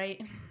that are all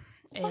right.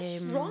 What's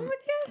wrong with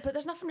you? But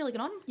there's nothing really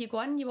going on. You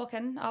go in, you walk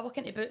in, I walk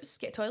into Boots,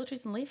 get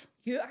toiletries and leave.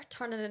 You are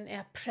turning into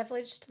a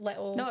privileged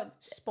little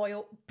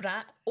spoiled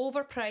brat.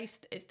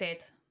 Overpriced, it's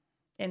dead.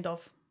 End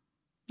of.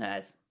 It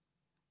is.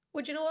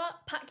 Would you know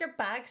what? Pack your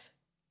bags.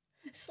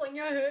 Sling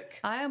your hook.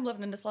 I am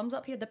living in the slums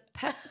up here. The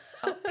pits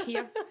up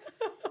here.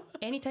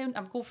 Anytime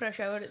I go for a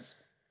shower,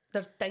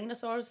 there's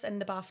dinosaurs in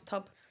the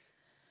bathtub.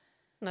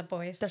 My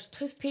boys. There's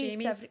toothpaste.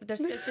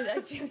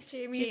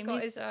 Jamie's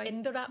got his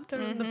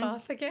Indoraptors in the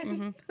bath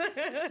again.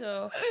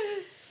 So,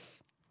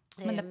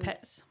 I'm in the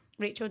pits.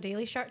 Rachel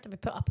Daly shirt to be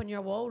put up on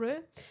your wall,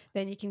 Rue.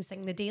 Then you can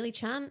sing the daily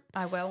chant.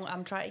 I will.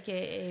 I'm trying to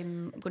get.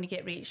 Going to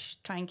get Rach.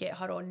 Try and get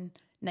her on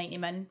 90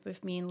 Min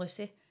with me and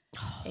Lucy.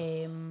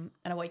 And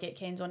I want to get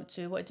Ken's on it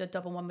too. I want to do a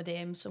double one with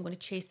them, so I'm going to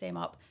chase them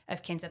up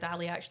if Ken's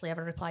Adali actually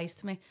ever replies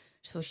to me.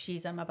 So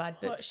she's in my bad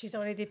books. What, she's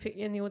already put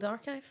you in the old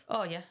archive?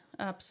 Oh yeah,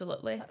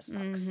 absolutely. That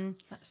sucks.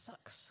 That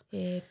sucks.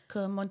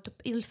 Comment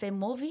il fait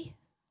mauvais.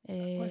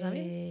 What does that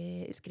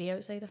mean? It's grey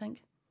outside, I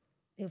think.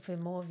 Il fait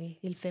mauvais.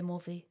 Il fait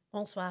mauvais.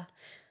 Bonsoir.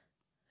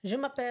 Je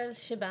m'appelle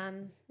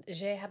Shiban.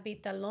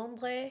 J'habite à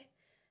Londres.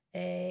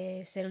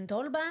 C'est un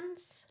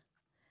Dolbans.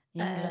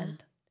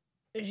 England.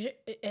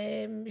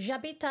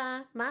 J'habite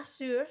à ma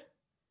sœur.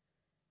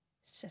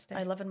 Sister.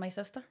 I live in my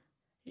sister.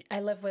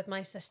 I live with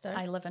my sister.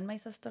 I live in my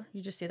sister.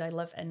 You just said I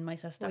live in my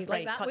sister. You'd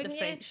like that, cut wouldn't the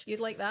French. you? You'd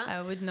like that?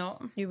 I would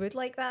not. You would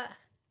like that?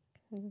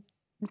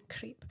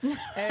 Creep.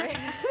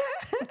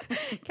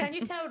 Can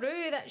you tell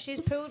Rue that she's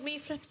pulled me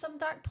from some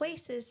dark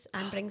places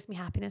and brings me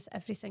happiness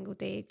every single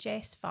day?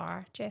 Jess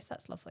Farr. Jess,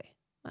 that's lovely.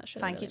 That's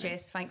really, Thank you, really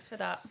Jess. nice. Thanks for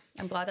that.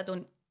 I'm glad I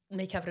don't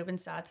make everyone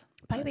sad.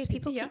 By the way, That's good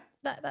people to hear.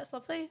 keep that's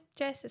lovely.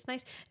 Jess, it's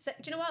nice. Do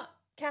you know what,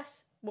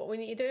 Cass? What we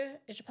need to do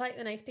is reply to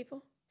the nice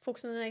people.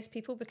 Focus on the nice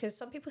people, because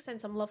some people send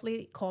some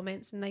lovely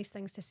comments and nice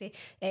things to say.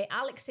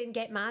 Alex saying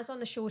get Maz on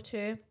the show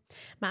too.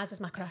 Maz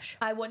is my crush.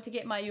 I want to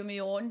get Mayumi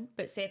on,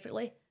 but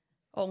separately.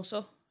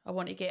 Also, I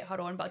want to get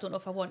her on, but I don't know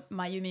if I want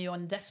Mayumi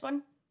on this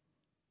one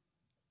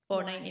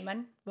or Why? 90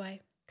 Min. Why?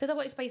 Because I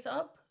want to spice it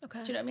up.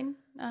 Okay. Do you know what I mean?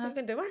 You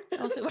can do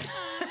her. Also,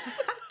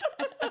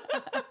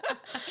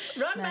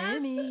 Run,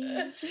 Maz.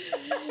 Mayumi.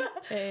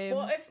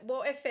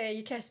 What if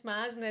you kiss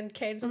Maz and then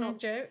Ken's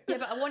knocked you out? Yeah,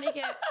 but I want to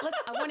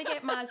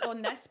get Maz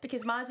on this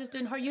because Maz is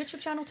doing her YouTube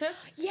channel too.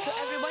 Yes. So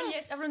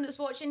everyone that's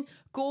watching,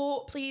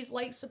 go please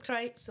like,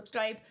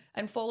 subscribe,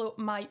 and follow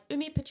my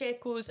Umi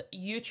Pacheco's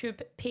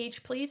YouTube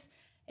page, please.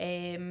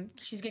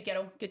 She's a good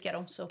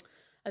girl. So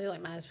I do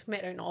like Maz. We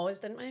met her in Oz,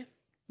 didn't we?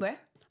 where?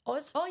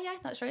 Oz. Oh yeah,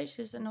 that's right.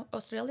 She's in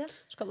Australia.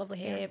 She's got lovely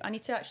hair. I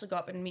need to actually go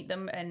up and meet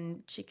them,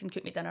 and she can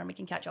cook me dinner and we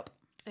can catch up.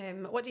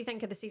 What do you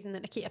think of the season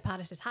that Nikita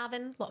Paris is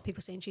having? A lot of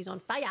people saying she's on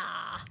fire.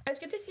 It's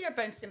good to see her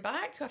bouncing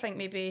back. I think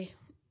maybe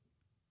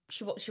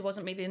she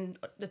wasn't maybe in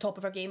the top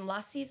of her game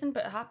last season,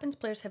 but it happens.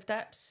 Players have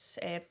dips.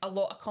 A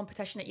lot of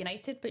competition at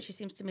United, but she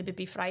seems to maybe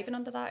be thriving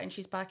under that, and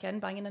she's back in,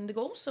 banging in the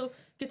goals. So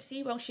good to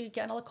see. Will she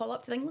get another call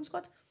up to the England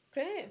squad?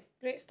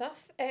 Great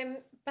stuff.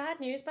 Bad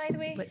news, by the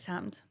way. What's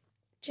happened?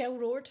 Jill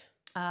Roord.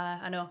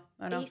 I know.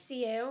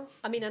 ACL.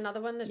 I mean, another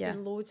one. There's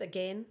been loads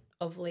again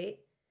of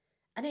late.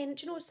 And then,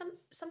 do you know,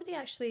 somebody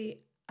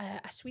actually,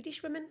 a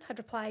Swedish woman had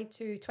replied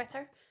to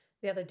Twitter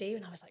the other day,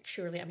 and I was like,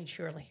 surely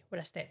we're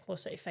a step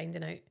closer to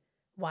finding out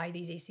why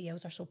these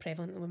ACLs are so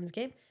prevalent in the women's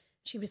game.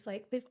 She was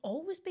like, they've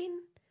always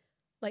been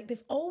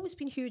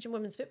huge in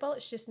women's football.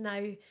 It's just now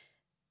it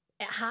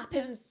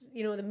happens.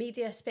 You know, the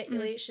media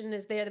speculation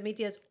is there. The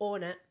media's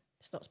on it.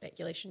 It's not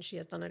speculation. She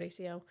has done her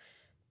ACL,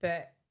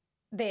 but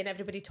then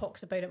everybody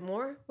talks about it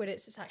more, where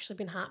it's actually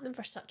been happening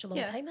for such a long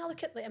time. I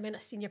look at the amount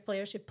of senior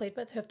players who've played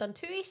with who have done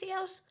 2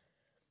 ACLs.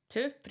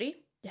 2, 3?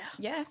 Yeah.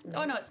 Yeah.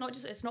 Oh no, it's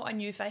not a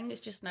new thing. It's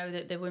just now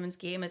that the women's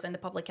game is in the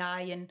public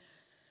eye and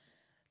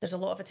there's a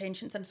lot of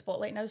attention in the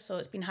spotlight now, so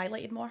it's been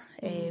highlighted more.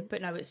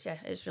 But now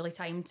it's really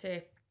time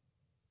to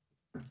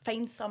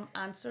find some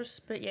answers.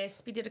 But yes,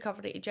 speedy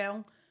recovery to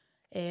Jill.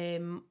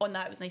 On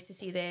that, it was nice to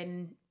see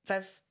then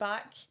Viv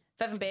back.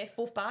 Viv and Beth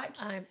both back.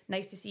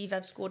 Nice to see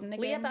Viv scoring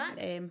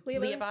again.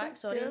 Leah back,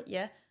 sorry.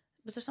 Yeah.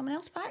 Was there someone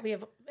else back? Leah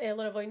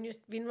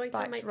Wienreuter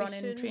back might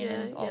running, be soon.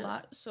 training, all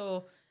that.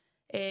 So,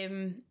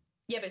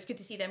 but it's good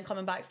to see them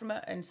coming back from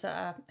it and sort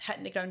of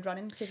hitting the ground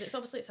running, because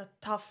it's a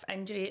tough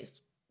injury.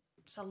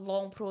 It's a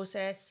long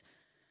process.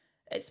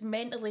 it's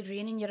mentally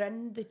draining. You're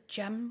in the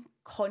gym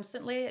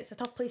constantly. It's a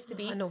tough place to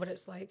be. I know what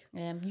it's like.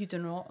 You do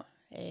not.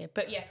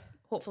 But yeah,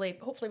 hopefully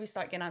we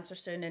start getting answers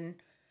soon, and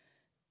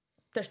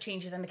there's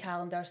changes in the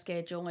calendar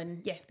schedule,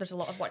 and yeah, there's a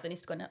lot of work that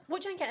needs to go in it.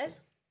 What do you think it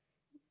is?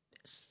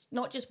 It's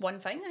not just one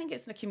thing. I think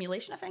it's an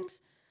accumulation of things.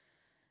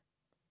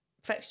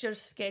 Fixtures,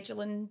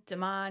 scheduling,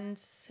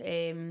 demands,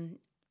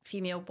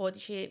 female body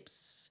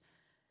shapes.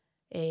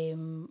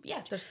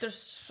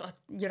 There's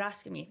you're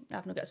asking me.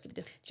 I've not got a Scooby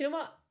Doo. Do you know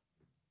what?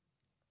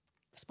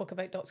 I spoke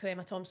about Dr.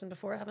 Emma Thompson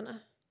before, haven't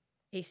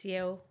I?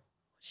 ACL.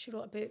 She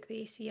wrote a book,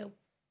 the ACL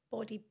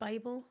Body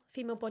Bible,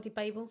 Female Body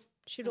Bible.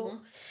 She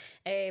wrote.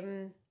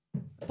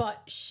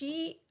 But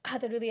she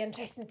had a really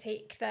interesting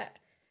take that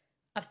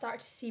I've started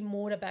to see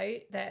more about,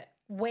 that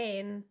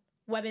when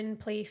women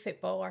play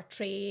football or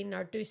train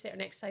or do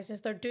certain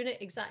exercises, they're doing it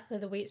exactly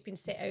the way it's been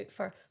set out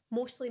for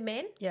mostly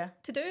men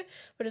to do.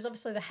 Whereas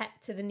obviously the hip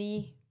to the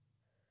knee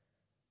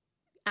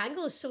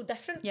angle is so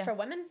different for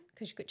women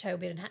because you've got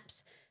childbearing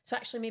hips. So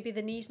actually maybe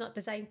the knee's not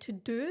designed to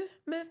do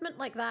movement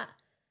like that.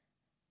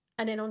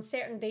 And then on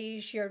certain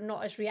days you're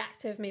not as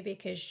reactive, maybe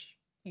because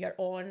you're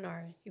on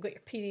or you've got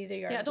your period or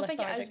you're I don't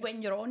think it is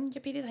when you're on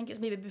your period. I think it's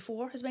maybe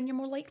before is when you're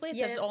more likely.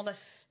 There's all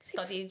this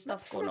study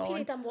stuff going on.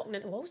 Period, I'm walking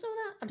into walls all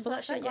that. I'm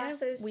slashing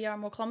glasses. We are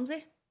more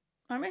clumsy,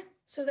 aren't we?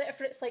 So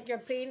therefore it's like your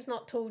brain's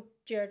not told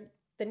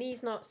the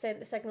knee's not sent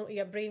the signal to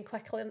your brain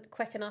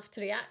quick enough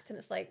to react, and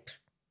it's like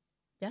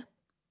yeah.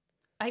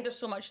 I think there's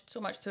so much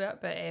to it,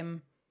 but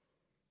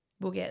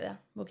we'll get there.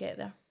 Do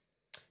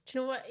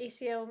you know what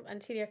ACL,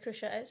 anterior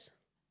cruciate, is?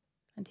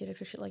 Anterior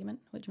cruciate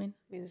ligament. What do you mean?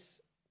 It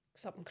means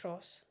something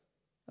cross.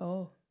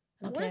 Oh,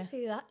 and I want to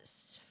say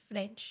that's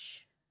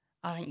French.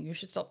 I think you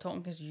should stop talking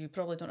because you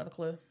probably don't have a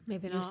clue.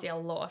 Maybe not. You say a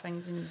lot of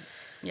things and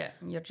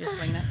you're just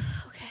winging it.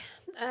 Okay.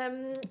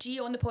 G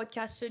on the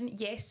podcast soon.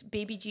 Yes,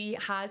 baby G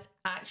has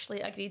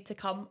actually agreed to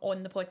come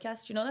on the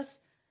podcast. Do you know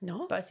this?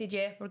 No. But I said,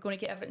 yeah, we're going to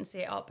get everything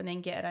set up and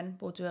then get her in.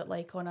 We'll do it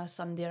like on a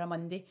Sunday or a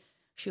Monday.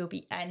 She'll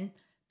be in.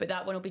 But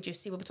that one will be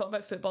juicy. We'll be talking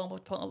about football and we'll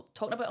be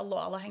talking about a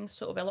lot of other things,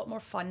 so it'll be a lot more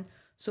fun.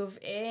 So if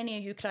any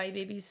of you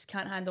crybabies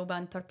can't handle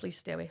banter, please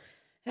stay away.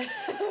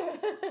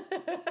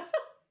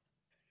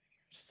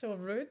 So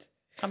rude.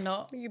 I'm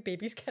not. You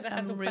babies can't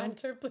handle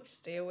banter, please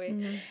stay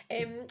away.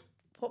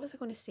 What was I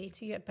going to say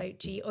to you about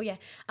G? Oh yeah,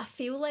 I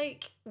feel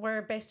like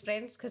we're best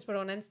friends because we're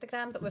on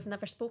Instagram, but we've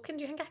never spoken.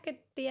 Do you think I could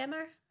DM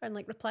her and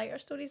like reply to her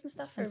stories and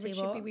stuff, or would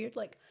she be weird?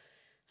 Like,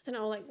 I don't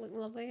know, like look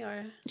lovely,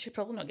 or she'd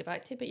probably not get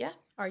back to you, but yeah.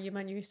 Are you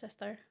my new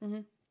sister?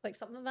 Like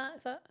something like that.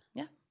 Is that?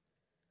 Yeah.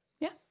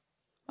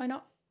 Why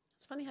not?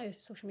 It's funny how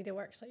social media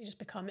works. Like you just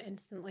become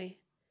instantly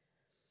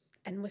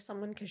in with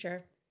someone because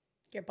your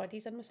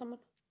buddy's in with someone.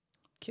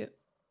 Cute.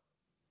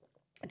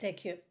 I'd say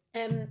cute.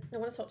 I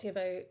want to talk to you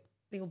about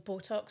the old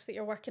Botox that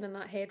you're working in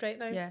that head right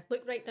now. Yeah.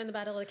 Look right down the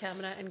barrel of the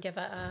camera and give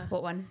it a...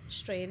 What one?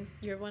 Strain.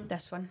 Your one.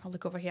 This one. I'll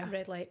look over here.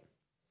 Red light.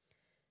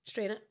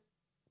 Strain it.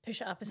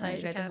 Push it up as high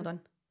as you can. Hold on.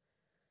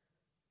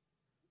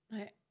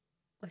 Right.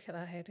 Look at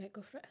that head. Right,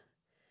 go for it.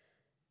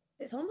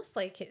 It's almost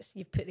like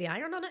you've put the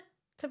iron on it,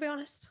 to be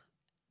honest.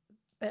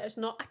 There's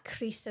not a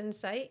crease in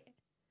sight.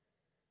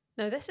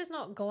 Now, this is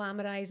not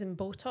glamorising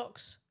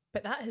Botox,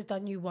 but that has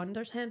done you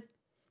wonders, Hen.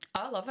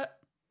 I love it.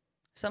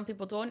 Some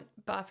people don't,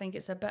 but I think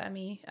it's a bit of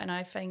me. And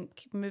I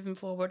think moving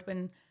forward,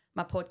 when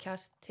my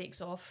podcast takes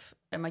off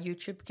and my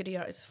YouTube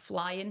career is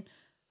flying,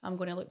 I'm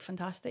going to look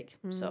fantastic.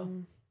 So,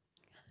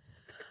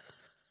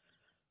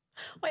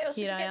 what else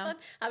did you get done?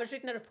 I was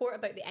reading a report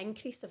about the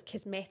increase of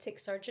cosmetic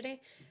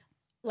surgery.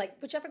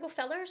 Like, would you ever go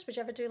fillers? Would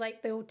you ever do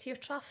like the old tear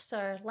troughs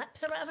or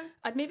lips or whatever?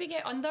 I'd maybe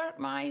get under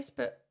my eyes,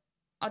 but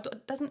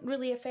it doesn't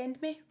really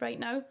offend me right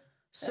now.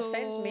 So, it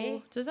offends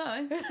me. Does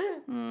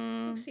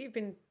it? So you've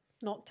been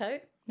knocked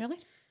out? Really?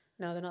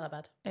 No, they're not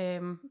that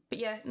bad. But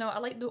yeah, no, I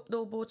like the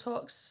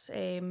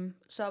Botox.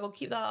 So I will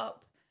keep that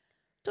up.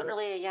 Don't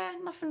really,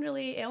 nothing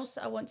really else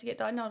that I want to get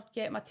done. I'll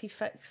get my teeth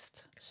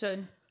fixed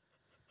soon.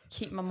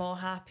 Keep my mom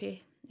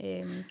happy.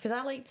 Because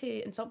I like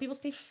to insult people's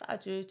teeth. I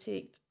do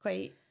take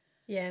quite...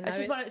 Yeah, no,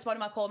 it's one of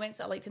my comments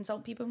that I like to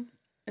insult people,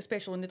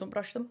 especially when they don't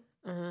brush them.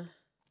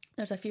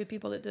 There's a few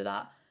people that do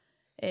that.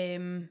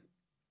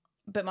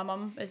 But my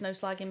mum is now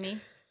slagging me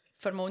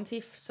for my own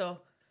teeth, so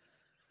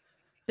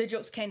the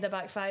joke's kind of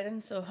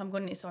backfiring, so I'm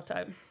going to sort it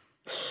out.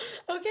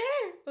 Okay,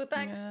 well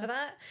thanks for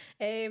that.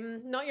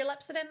 Not your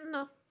lips or anything,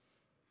 no?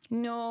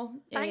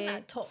 No. I think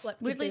that top lip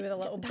could do with a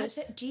little boost.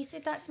 G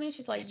said that to me.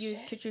 She's like,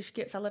 could you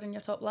get filler in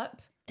your top lip?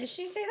 Did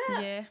she say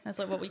that? Yeah. I was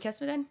like, what, will you kiss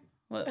me then?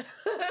 What?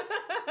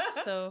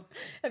 So,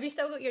 have you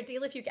still got your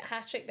deal? If you get a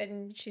hat trick,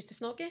 then she's to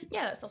snog you?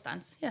 Yeah, that still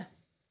stands. Yeah,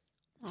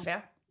 it's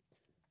fair.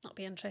 That'll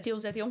be interesting.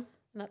 Deal's a deal.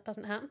 That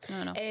doesn't happen.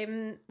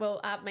 No.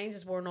 Well, mine's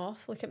is worn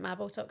off. Look at my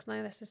Botox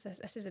now. This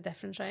is a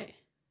difference, right?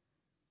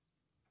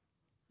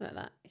 Look at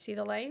that. You see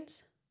the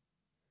lines?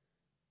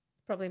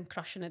 Probably I'm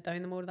crushing it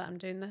down the more that I'm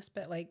doing this,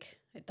 but like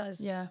it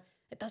does. Yeah.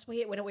 It does when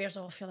it wears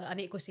off. You're like, I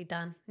need to go see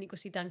Dan.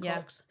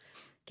 Cox.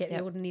 get the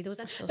old needles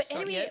in. But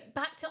anyway,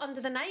 back to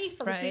Under the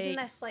Knife. I was reading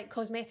this like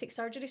cosmetic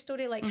surgery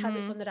story, like how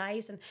it's on the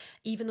rise, and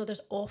even though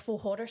there's awful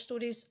horror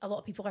stories, a lot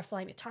of people are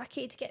flying to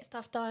Turkey to get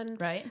stuff done,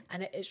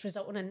 and it's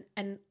resulting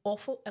in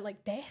awful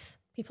like death.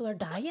 People are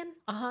dying,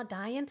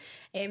 dying,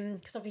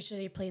 because obviously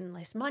you're paying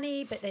less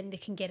money, but then they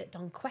can get it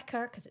done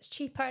quicker because it's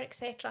cheaper,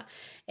 etc.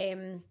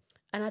 And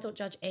I don't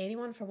judge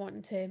anyone for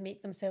wanting to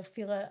make themselves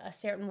feel a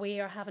certain way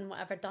or having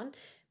whatever done.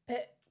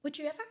 But would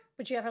you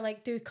ever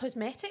like do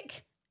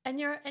cosmetic in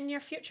your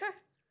future?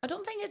 I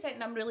don't think it's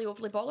anything I'm really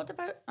overly bothered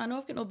about. I know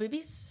I've got no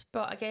boobies,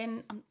 but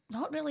again, I'm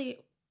not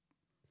really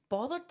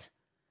bothered.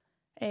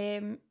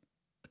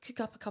 Cook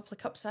up a couple of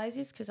cup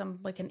sizes because I'm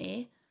like an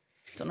A.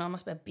 Don't know, I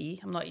must be a B.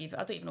 I don't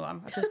even know what I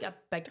am. I've just got a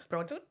big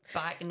broad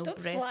back and no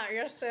breasts. Don't flatter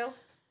yourself.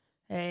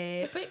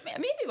 But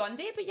maybe one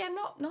day, but yeah, I'm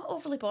not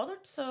overly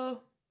bothered, so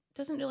it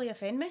doesn't really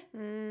offend me.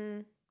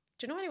 Do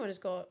you know anyone who's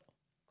got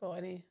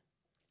any?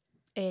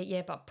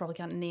 Yeah, but I probably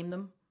can't name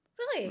them.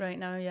 Really? Right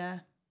now, yeah.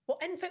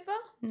 What, in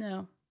football?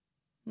 No,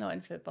 not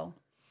in football.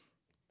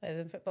 That is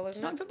in football, isn't it?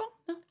 It's not in football,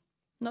 no.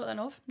 Not that I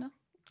know of, no.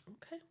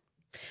 Okay.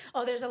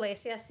 Oh, there's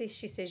Alessia.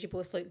 She says you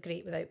both look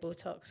great without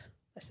Botox.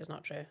 This is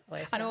not true,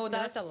 Alessia. I know,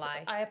 that's a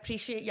lie. I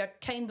appreciate your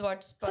kind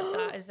words, but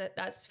that is it.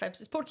 That's fibs.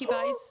 It's Porky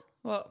Pies.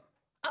 What?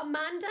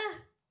 Amanda?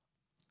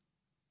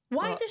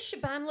 Why does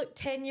Shaban look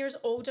 10 years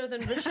older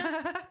than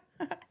Ruesha?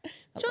 Do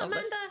you know,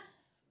 Amanda?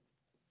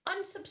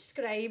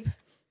 Unsubscribe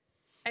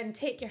and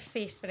take your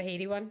face for a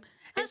hairy one.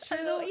 It's true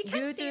though.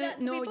 You do.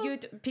 No, you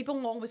do.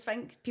 People always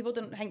think, people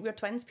don't think we're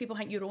twins. People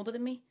think you're older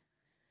than me.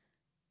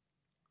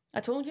 I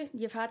told you,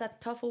 you've had a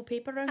tough old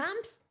paper round.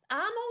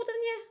 I'm older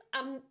than you.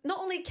 I'm not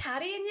only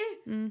carrying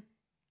you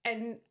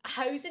and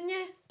housing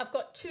you. I've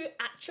got 2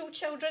 actual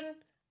children,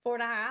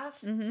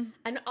 4.5,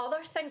 and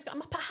other things.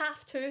 I'm up at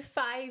 2:30,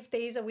 5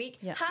 days a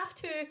week.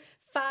 2:30,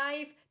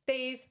 5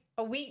 days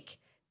a week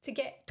to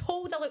get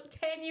told I look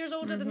 10 years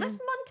older than this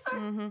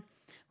munter.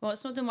 Well,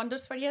 it's not doing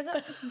wonders for you, is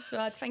it? So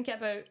I'd think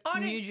about a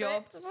new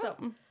job,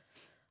 something.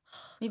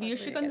 Maybe you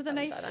should go under the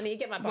knife. I need to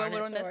get my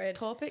barnet sorted. While we're on this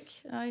topic.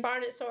 Aye.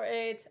 Barnet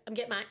sorted. I'm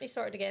getting my acne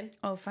sorted again.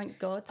 Oh, thank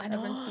God. I know.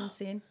 Everyone's been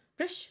saying.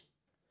 Rush.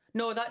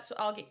 No,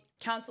 I'll get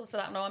cancelled for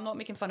that. No, I'm not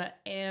making fun of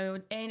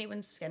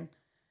anyone's skin.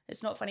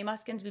 It's not funny. My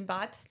skin's been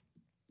bad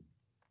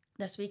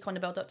this week on the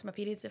build up to my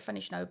periods. They're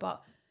finished now,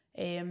 but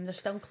they're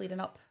still clearing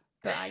up.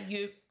 But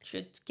you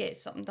should get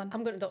something done.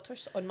 I'm going to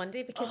doctors on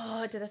Monday because...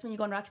 Oh, does this mean you're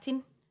going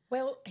Roaccutane?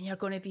 Well... And you're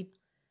going to be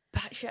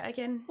batshit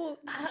again? Well,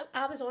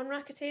 I was on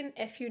Roaccutane.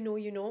 If you know,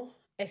 you know.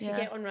 If you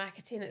get on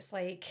Roaccutane, it's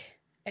like...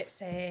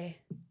 it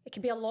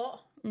can be a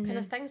lot kind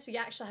of thing. So you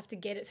actually have to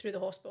get it through the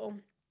hospital.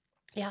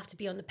 You have to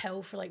be on the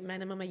pill for like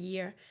minimum a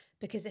year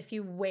because if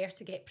you were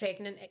to get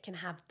pregnant, it can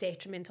have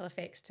detrimental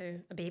effects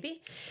to a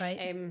baby.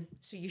 Right.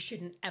 So you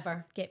shouldn't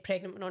ever get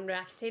pregnant when on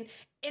Roaccutane.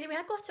 Anyway,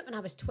 I got it when I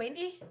was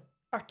 20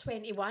 or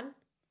 21. Is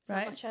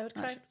that my child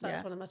cry? So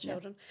that's one of my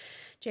children.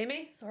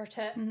 Jamie, so her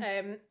tit.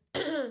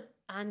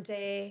 And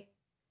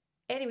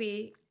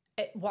anyway,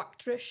 it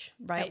worked, Rush.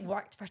 Right. It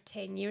worked for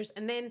 10 years.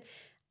 And then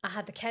I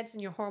had the kids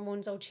and your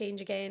hormones all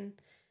change again.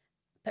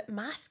 But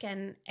my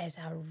skin is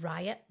a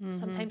riot.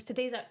 Sometimes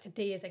today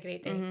is a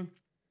great day.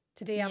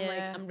 Today I'm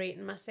like, I'm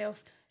rating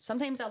myself.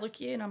 Sometimes I look at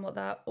you and I'm like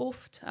that,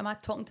 oafed. Am I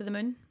talking to the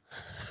moon?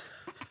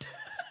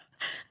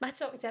 Am I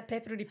talking to a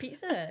pepperoni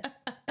pizza?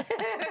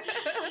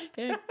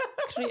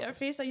 Crater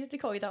face. I used to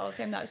call you that all the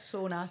time. That's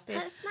so nasty.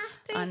 That's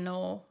nasty. I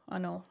know.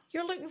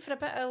 You're looking for a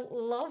bit of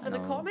love in the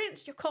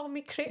comments. You're calling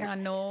me crater face. I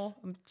know.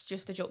 It's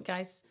just a joke,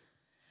 guys.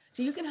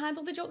 So you can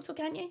handle the jokes, so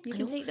can't you? You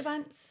can take the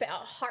bants. But it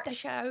hurts.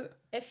 Dish it out.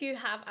 If you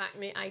have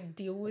acne, I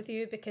deal with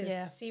you because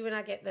see when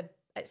I get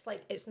it's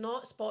like, it's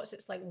not spots,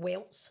 it's like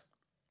welts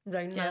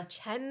around my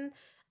chin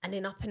and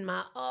then up in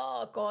my,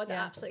 oh God, that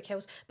absolutely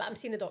kills. But I'm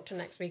seeing the doctor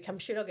next week. I'm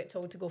sure I'll get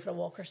told to go for a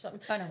walk or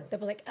something. I know.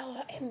 They'll be like,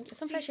 oh,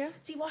 some fresh air.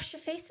 Do you wash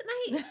your face at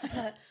night?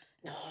 Like,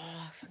 no,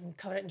 fucking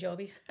cover it in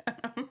jobbies.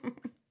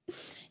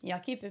 Yeah,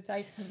 keep it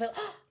nice. But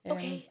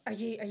okay, are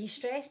you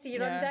stressed? Are you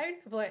run down?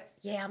 I'll be like,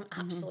 yeah, I'm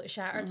absolutely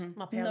shattered.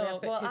 I'm up here.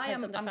 I've got 2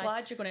 kids under 5. I'm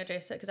glad you're going to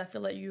address it because I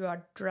feel like you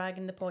are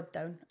dragging the pod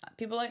down.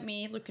 People like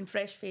me looking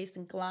fresh faced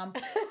and glam,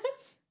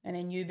 and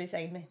then you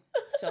beside me.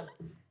 So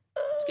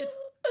it's good.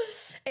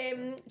 Do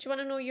you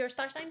want to know your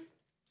star sign?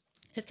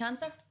 Is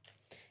Cancer?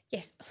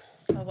 Yes.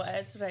 Oh, what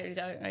is?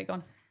 Right, go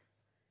on.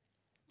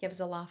 Give us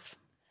a laugh.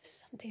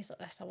 Some days like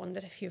this, I wonder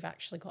if you've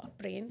actually got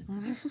a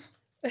brain.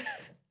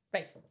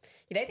 Right,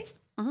 you ready?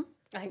 I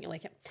think you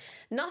like it.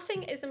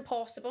 Nothing is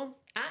impossible.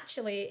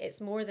 Actually,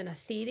 it's more than a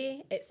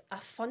theory. It's a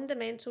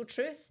fundamental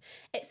truth.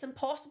 It's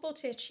impossible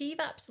to achieve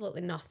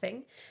absolutely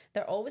nothing.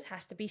 There always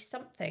has to be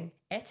something.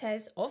 It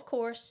is, of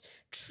course,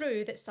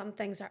 true that some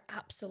things are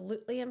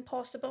absolutely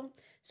impossible.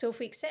 So if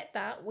we accept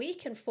that, we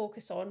can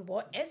focus on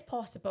what is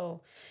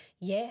possible.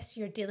 Yes,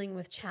 you're dealing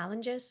with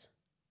challenges.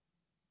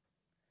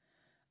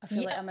 I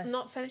feel like I'm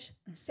not finished.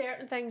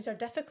 Certain things are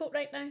difficult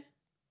right now.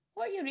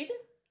 What are you reading?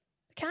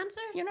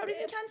 Cancer. You're not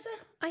reading Cancer?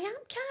 I am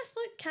Cass.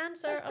 Look,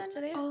 Cancer up to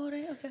there. Oh,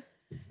 right, okay.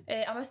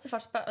 I missed the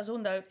first bit. I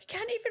zoned out. You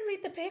can't even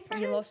read the paper.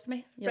 You lost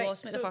me. You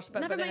lost me at the first bit.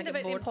 Never but mind then I about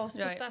get the bored.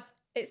 impossible Right. stuff.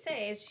 It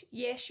says,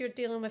 yes, you're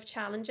dealing with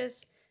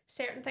challenges.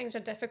 Certain things are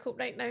difficult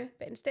right now,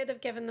 but instead of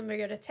giving them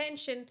your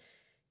attention,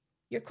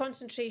 your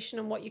concentration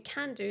on what you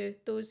can do,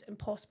 those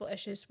impossible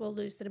issues will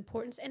lose their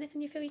importance.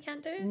 Anything you feel you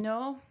can't do?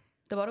 No,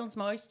 the world's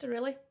my oyster,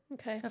 really.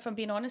 Okay. If I'm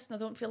being honest, and I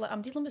don't feel like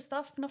I'm dealing with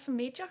stuff, nothing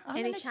major. I'm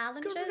Any in a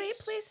challenges? Great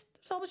place.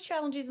 There's always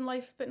challenges in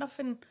life, but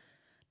nothing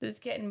that's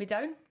getting me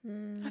down.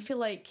 I feel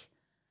like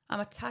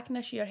I'm attacking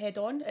this year head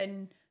on,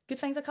 and good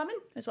things are coming.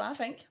 Is what I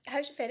think.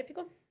 How's your therapy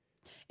going?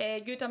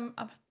 Good.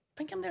 I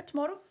think I'm there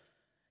tomorrow.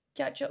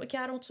 Catch up with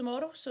Carol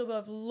tomorrow, so we'll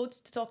have loads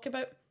to talk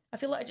about. I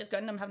feel like I just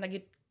got in. I'm having a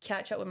good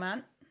catch up with my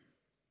aunt.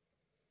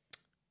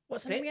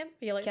 What's her name again?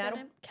 You like Carol.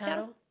 her name?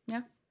 Carol.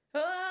 Yeah.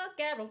 Oh,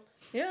 Carol,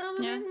 you're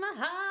in my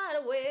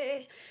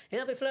hideaway.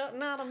 You'll be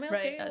floating on a Milky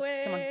Right,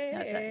 Way. come on,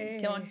 that's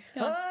it. Come on.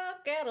 Oh,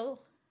 Carol.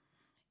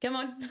 Come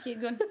on,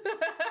 keep going.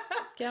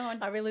 Come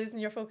on. Are we losing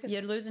your focus?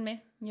 You're losing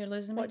me. You're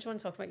losing me. What do you want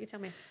to talk about? You tell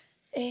me.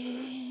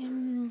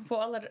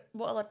 What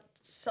other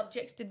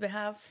subjects did we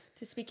have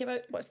to speak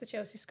about? What's the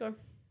Chelsea score?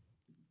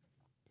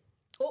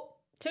 Oh,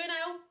 2-0.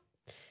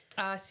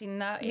 I seen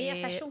that. Me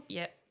official.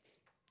 Yeah.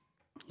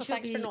 Well,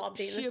 thanks for not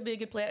updating She'll us. be a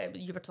good player.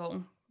 You were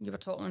talking,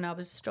 and I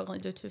was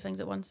struggling to do two things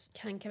at once.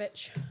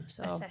 Kankovic,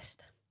 So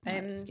assist.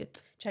 that's good. Do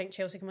you think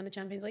Chelsea can win the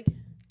Champions League?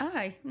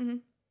 Aye.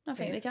 I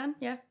think Yeah. they can.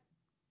 Yeah.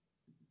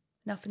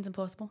 Nothing's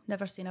impossible.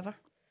 Never say never.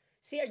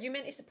 See, are you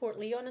meant to support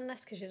Leon in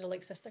this because you're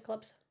like sister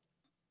clubs?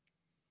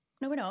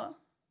 No, we're not.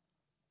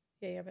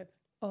 Yeah, babe.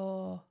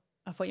 Oh,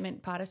 I thought you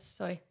meant Paris.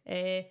 Sorry.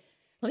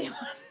 Leon.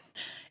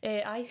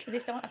 Aye. Are they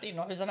still? I don't even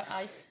know who's in it.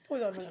 Aye.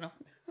 Hold on. I don't know.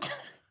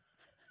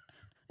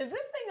 Is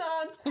this thing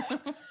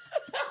on?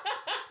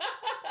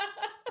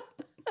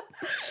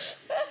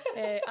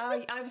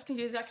 I was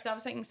confused because I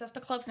was thinking sister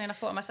clubs, and then I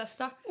thought of my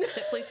sister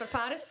that plays for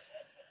Paris,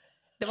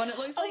 the one that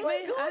looks like my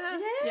me. God,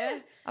 Yeah,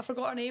 I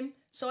forgot her name.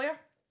 Sawyer.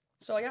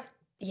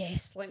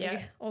 Yes, let me.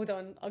 Yeah. Hold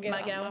on, I'll get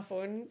My it gal. on my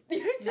phone.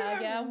 You're My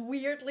gal.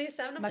 weirdly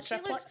similar, My but she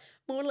triplet. looks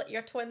more like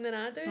your twin than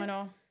I do. I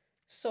know.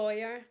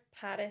 Sawyer,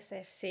 Paris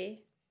FC.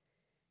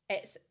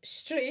 It's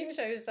strange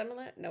how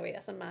similar. No, wait,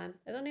 that's a man.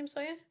 Is her name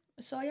Sawyer?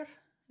 Sawyer.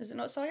 Is it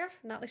not Sawyer?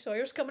 Natalie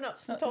Sawyer's coming up.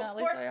 It's not Top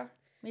Natalie sport. Sawyer.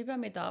 Maybe I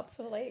made that up.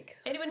 So like.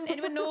 Anyone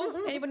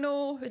know? Anyone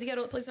know who the girl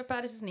that plays for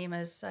Paris' name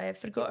is? I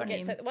forgot her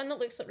name. The one that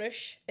looks like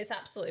Ruesha. It's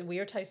absolutely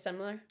weird how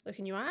similar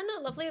looking you are. Isn't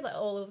that lovely? Like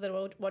all over the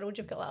world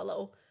you've got like a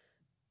little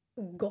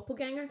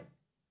doppelganger.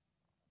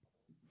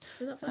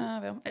 Isn't that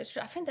fun? Well, I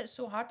find it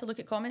so hard to look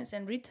at comments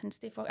and read and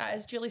stay focused.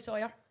 It's Julie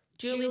Sawyer.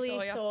 Julie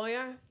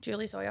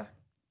Sawyer.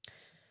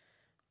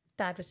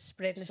 Dad was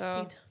spreading his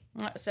seed.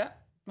 That's it.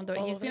 Wonder what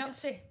All he's over been again. up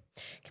to.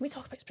 Can we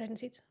talk about spreading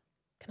seeds?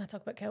 Can I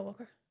talk about Kyle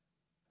Walker?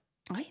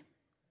 Aye.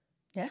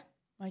 Yeah.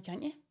 Why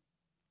can't you?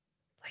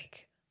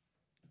 Like,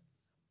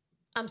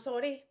 I'm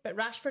sorry, but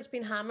Rashford's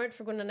been hammered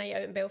for going a night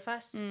out in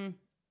Belfast.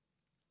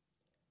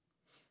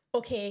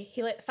 Okay,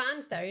 he let the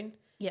fans down.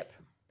 Yep.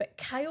 But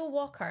Kyle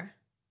Walker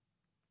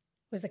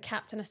was the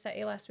captain of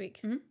City last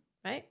week,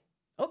 right?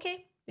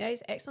 Okay, yeah,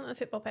 he's excellent on the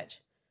football pitch.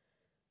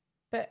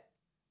 But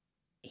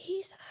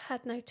he's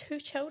had now 2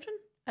 children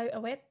out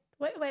of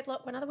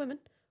wedlock with another woman.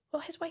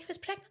 Well, his wife is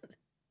pregnant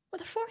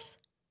with a 4th.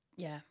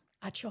 Yeah.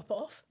 I'd chop it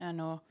off. I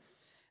know.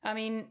 I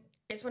mean,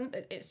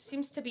 it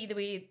seems to be the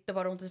way the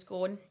world is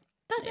going.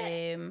 Does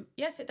it?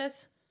 Yes, it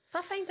does. If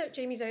I find out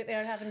Jamie's out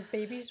there having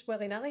babies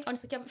willy-nilly.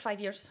 Honestly, give it 5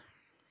 years.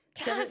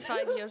 Give it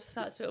 5 years.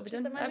 That's what it'll be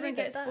Just doing. imagine Everyone we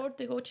get gets that. bored.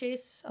 They go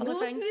chase other No,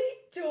 things.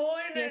 they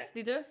don't. Yes,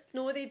 they do.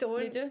 No, they don't.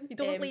 They do. You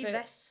don't leave but-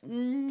 this.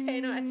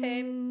 10 out of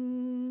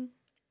 10.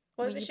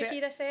 What was it you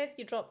Shakira said?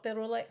 You dropped the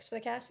Rolex for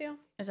the Casio?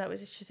 Is that what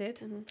she said?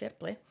 Fair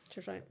play. She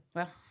was right.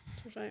 Well,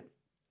 She was right.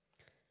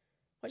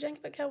 What do you think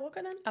about Kyle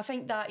Walker then? I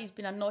think that he's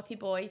been a naughty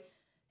boy.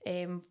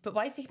 But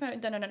why is he come out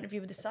and done an interview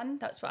with the Sun?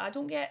 That's what I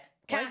don't get.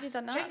 Why has he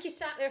done Do you that? think he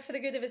sat there for the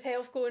good of his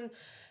health going,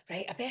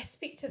 right, I best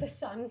speak to the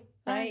Sun,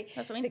 Aye, right?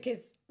 that's what I mean.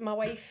 Because my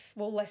wife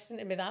will listen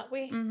to me that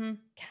way.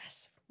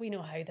 Cass, we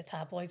know how the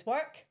tabloids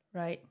work.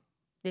 Right.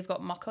 They've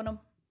got muck on them.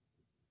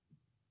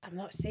 I'm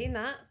not saying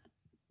that,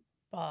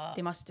 but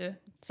They must do.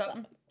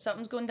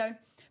 Something's going down.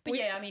 But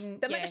yeah, I mean,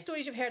 the amount of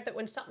stories you've heard that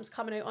when something's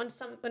coming out on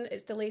something,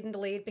 it's delayed and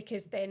delayed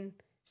because then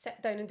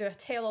sit down and do a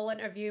tell-all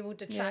interview will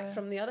detract Yeah.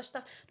 from the other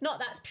stuff. Not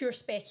that's pure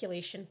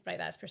speculation, right?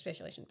 That's pure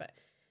speculation, but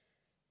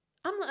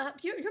I'm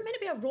like, you're meant to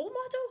be a role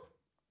model.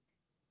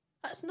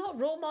 That's not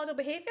role model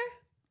behaviour.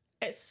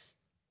 It's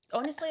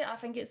honestly, I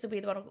think it's the way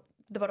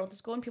the world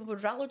is going. People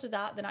would rather do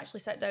that than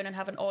actually sit down and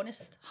have an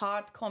honest,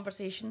 hard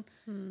conversation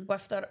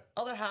with their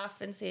other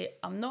half and say,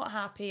 I'm not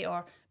happy,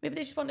 or maybe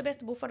they just want the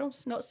best of both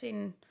worlds. Not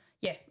saying,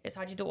 yeah, it's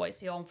hard, you don't want to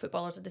say all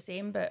footballers are the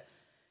same, but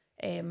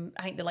I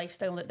think the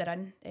lifestyle that they're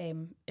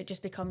in, it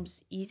just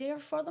becomes easier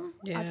for them.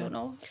 I don't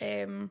know.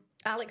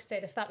 Alex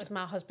said if that was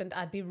my husband,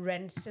 I'd be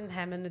rinsing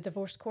him in the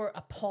divorce court.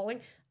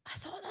 Appalling. I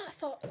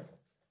thought,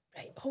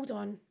 right, hold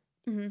on.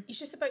 He's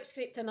just about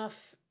scraped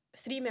enough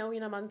 3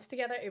 million a month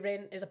together to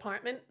rent his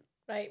apartment,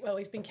 right? Well,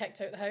 he's been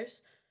kicked out of the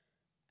house.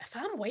 If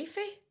I'm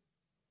wifey,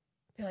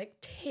 I'd be like,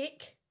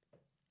 take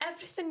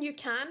everything you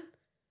can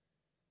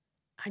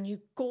and you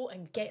go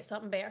and get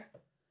something better.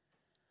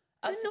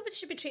 Nobody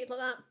should be treated like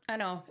that. I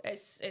know.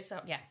 It's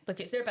yeah. Look,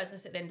 it's their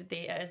business at the end of the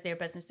day. It is their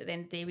business at the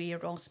end of the day. We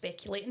are all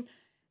speculating.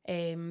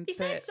 He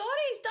said sorry,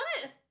 he's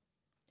done it.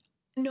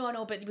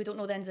 No, but we don't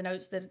know the ins and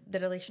outs of the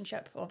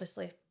relationship,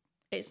 obviously.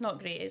 It's not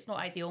great, it's not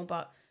ideal,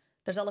 but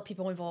there's other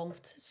people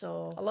involved,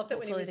 so I loved it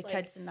when he was the like,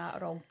 kids and that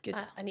are all good.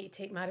 I need to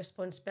take my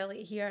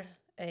responsibility here,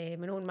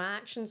 and own my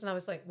actions. And I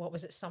was like, what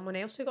was it, someone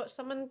else who got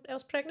someone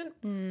else pregnant?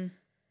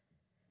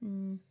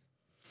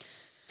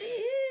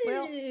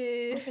 Well,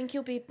 I think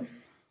he'll be,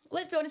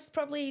 let's be honest,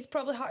 he's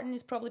probably hurting,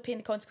 he's probably paying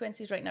the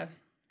consequences right now.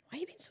 Why are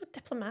you being so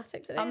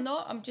diplomatic today? I'm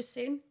not, I'm just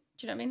saying,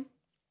 do you know what I mean?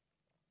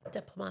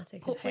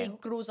 Diplomatic Hopefully as he hell.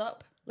 grows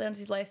up, learns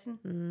his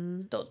lesson,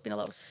 stops being a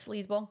little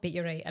sleazeball. But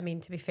you're right. I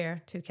mean, to be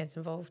fair, 2 kids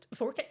involved.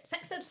 4 kids,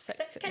 six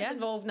kids yeah.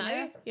 involved now,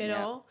 Yeah. you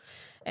know.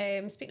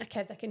 Speaking of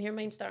kids, I can hear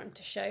mine starting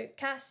to shout.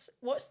 Cass,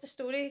 what's the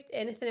story?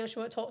 Anything else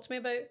you want to talk to me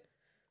about?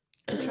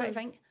 I'm trying to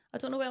think. I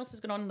don't know what else is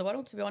going on in the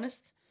world, to be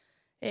honest.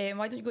 Why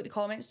don't you go to the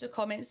comments, do a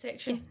comment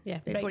section? Yeah.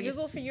 Before Right, you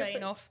go for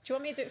sign off. Do you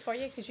want me to do it for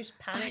you? Because you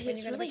panic when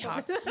It's you're really going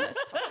hard. to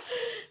It's tough.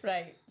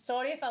 Right.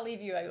 Sorry if I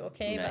leave you out,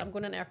 okay? Right. But I'm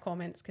going into her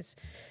comments because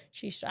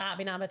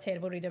I'm a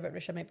terrible reader, but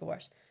Ruesha might be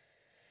worse.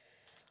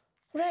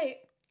 Right.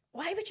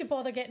 Why would you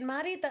bother getting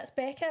married? That's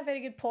Becca. Very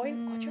good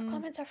point. God, your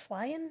comments are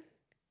flying.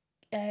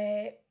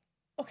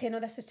 Okay, no,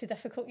 this is too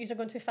difficult. You're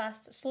going too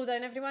fast. Slow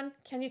down, everyone.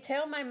 Can you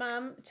tell my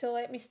mum to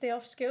let me stay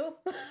off school?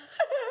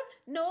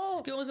 No.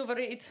 School's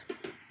overrated.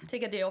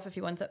 Take a day off if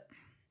you want it.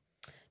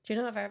 Do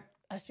you know, I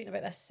was speaking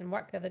about this in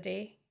work the other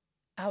day.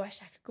 I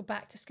wish I could go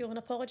back to school and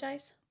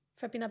apologise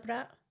for being a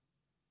brat.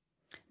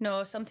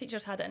 No, some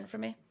teachers had it in for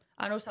me.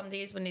 I know some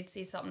days when they'd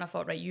say something, I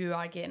thought, right, you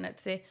are getting it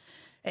today.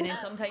 And then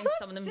sometimes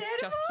some of them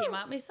just came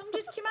at me. Some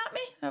just came at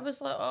me. I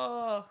was like,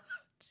 oh.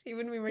 See,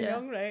 when we were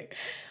young, right,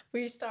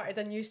 we started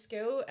a new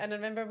school, and I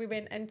remember we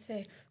went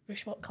into,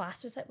 what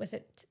class was it? Was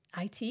it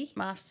IT?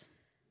 Maths.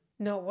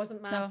 No, it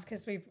wasn't maths,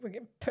 because we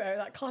get put out of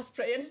that class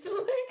pretty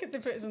instantly because they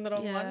put us in the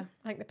wrong one.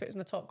 I think they put us in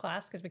the top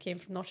class because we came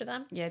from Notre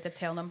Dame. Yeah, I did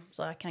tell them,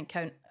 so I can't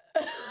count.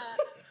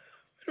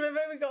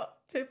 Remember we got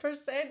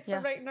 2% for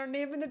writing our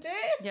name in the day?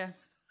 Yeah.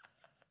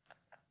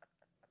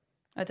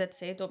 I did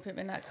say, don't put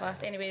me in that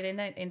class. Anyway, then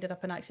I ended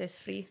up in access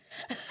free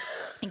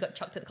and got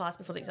chucked at the class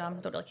before the exam.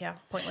 Don't really care.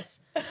 Pointless.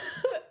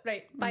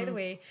 Right. By the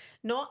way,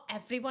 not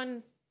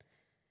everyone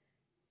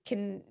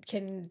can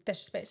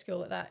disrespect school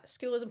like that.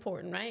 School is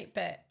important, right?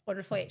 But on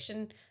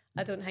reflection,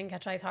 I don't think I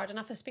tried hard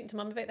enough. I was speaking to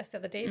Mum about this the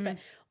other day, but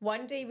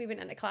one day we went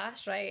into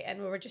class, right,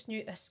 and we were just new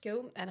at this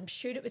school, and I'm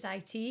sure it was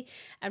IT,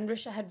 and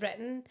Ruesha had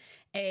written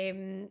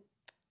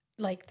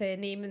like the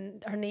name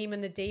and her name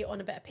and the date on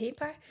a bit of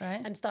paper,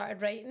 Right. and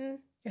started writing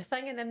your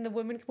thing, and then the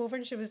woman came over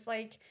and she was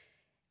like,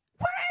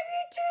 "What are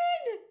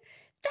you doing?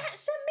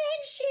 That's a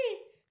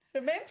menschie."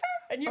 Remember?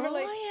 And you were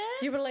like,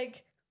 yeah. you were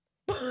like,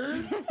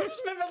 I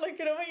just remember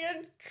looking over you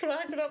and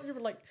cracking up. You were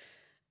like,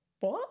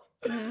 what?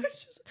 She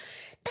was,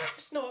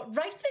 that's not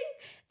writing.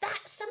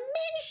 That's a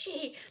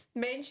menschie.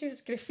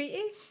 Menschie's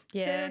graffiti.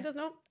 Yeah. Anyone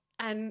doesn't know.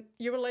 And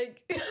you were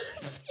like,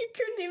 you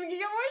couldn't even get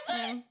your words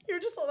out. You were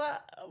just like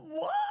that.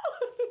 What?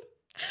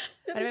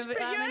 I remember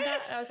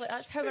that. I was like,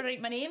 that's how I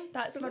write my name.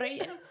 That's my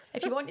writing.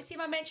 If you want to see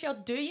my mention, I'll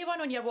do you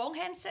one on your wrong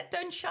hand. Sit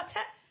down, shut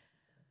it.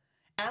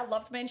 I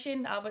loved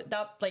mentioning. I was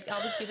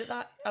good at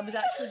that. I was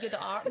actually good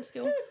at art in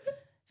school.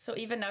 So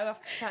even now, I've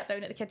sat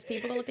down at the kids'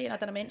 table all day and I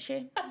done a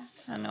mention.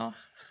 I know.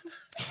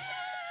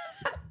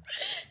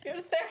 You're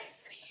 33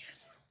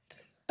 years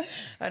old.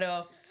 I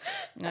know.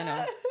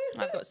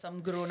 I've got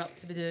some growing up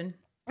to be doing.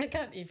 I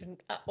can't even.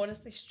 I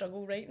honestly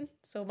struggle writing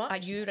so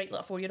much. You write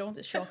like a 4-year-old.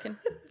 It's shocking.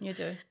 You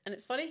do. And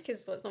it's funny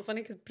because, well, it's not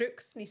funny because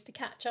Brooks needs to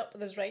catch up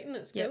with his writing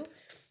at school. Yep.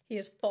 He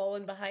has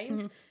fallen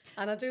behind.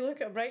 And I do look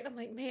at him writing, I'm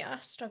like, mate, I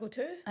struggle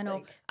too. I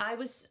know.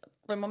 Like,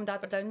 When Mum and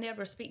Dad were down there, we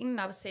were speaking, and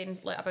I was saying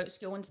like about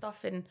school and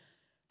stuff and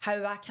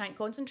how I can't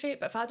concentrate.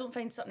 But if I don't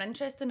find something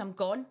interesting, I'm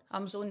gone.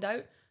 I'm zoned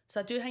out.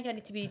 So I do think I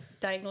need to be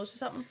diagnosed with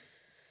something.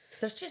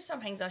 There's just some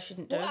things I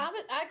shouldn't do. well,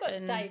 I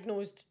got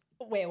diagnosed,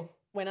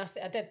 when I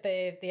did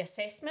the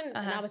assessment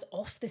and I was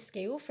off the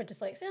scale for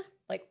dyslexia.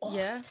 Like, off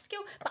the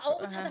scale. But I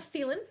always had a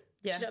feeling.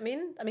 Yeah. Do you know what I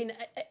mean? I mean,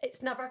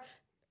 it's never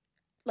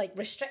like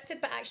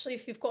restricted, but actually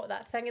if you've got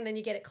that thing and then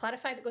you get it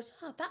clarified, it goes,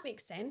 that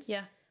makes sense.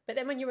 Yeah. But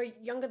then when you were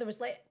younger, there was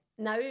like,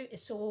 now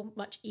it's so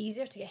much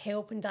easier to get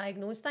help and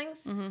diagnose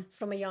things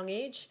from a young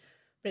age.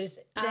 Whereas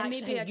Then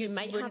maybe I you just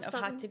might wouldn't have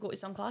have something. had to go to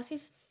some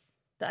classes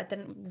that I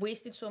didn't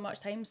wasted so much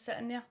time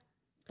sitting there,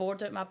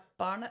 bored out my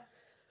barnet.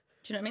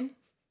 Do you know what I mean?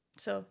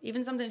 So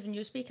even sometimes when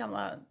you speak, I'm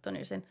like, I don't know what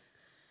you're saying.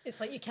 It's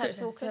like you can't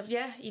focus.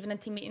 Yeah, even in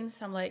team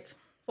meetings, I'm like,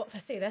 What if I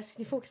say this?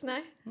 Can you focus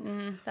now?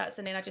 that's,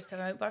 and then I just have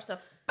an outburst of,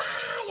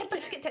 your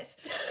tits get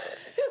tits.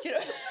 Do you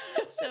know?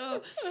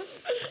 So,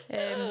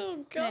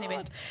 Oh God.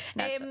 anyway,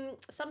 that's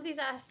somebody's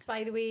asked,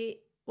 by the way,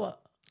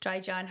 what? Dry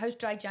Jan. How's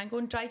Dry Jan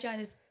going? Dry Jan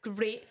is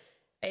great.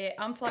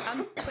 I'm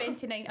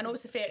 29. I know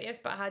it's the 30th,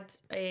 but I had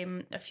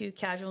a few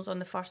casuals on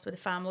the 1st with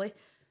the family.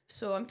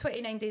 So I'm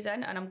 29 days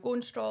in and I'm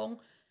going strong.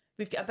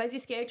 we've got a busy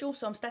schedule,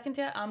 so I'm sticking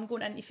to it. I'm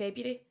going into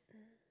February,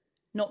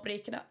 not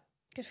breaking it.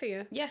 Good for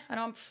you. Yeah, and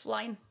I'm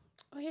flying.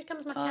 Oh, here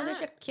comes my Oh, cat.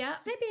 there's your cat.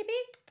 Hey, baby.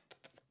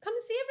 Come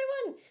and see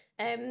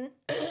everyone.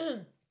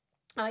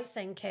 I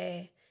think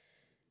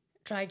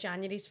dry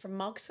January's for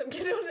mugs. I'm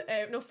kidding.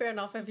 No, fair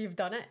enough if you've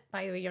done it.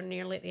 By the way, you're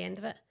nearly at the end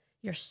of it.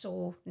 You're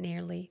so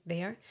nearly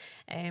there.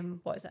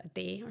 What is it, a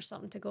day or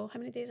something to go? How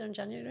many days are in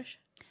January, Rush?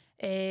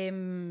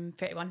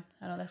 31.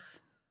 I know this.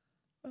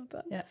 Well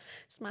done. Yeah.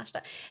 Smashed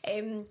it.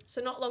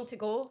 So not long to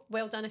go.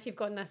 Well done if you've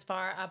gone this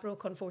far. I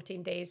broke on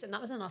 14 days and that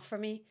was enough for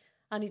me.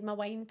 I need my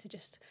wine to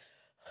just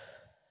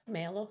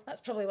mellow. That's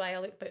probably why I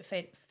look about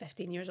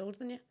 15 years older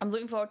than you. I'm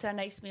looking forward to a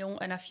nice meal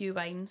and a few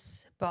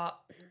wines, but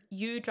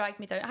you dragged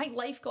me down. I think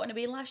life got in the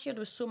way last year. There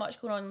was so much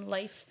going on in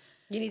life.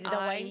 You needed a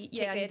wine.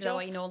 Yeah, I needed a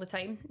wine all the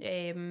time.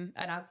 And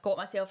I got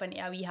myself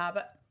into a wee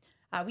habit,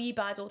 a wee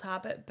bad old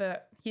habit,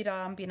 but here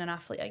I am being an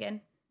athlete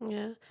again.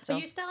 Yeah. So. Are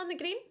you still in the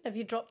green? Have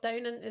you dropped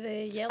down into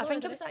the yellow? I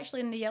think I was actually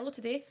in the yellow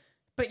today.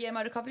 But yeah,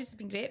 my recoveries have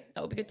been great.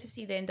 It'll be good to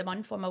see the end of the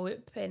month on my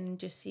whoop and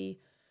just see.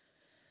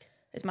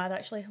 It's mad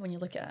actually when you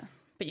look at it.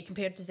 But you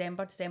compare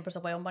December. December's a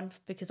wild month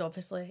because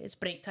obviously it's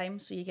break time,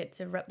 so you get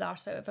to rip the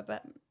arse out of a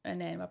bit, and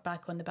then we're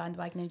back on the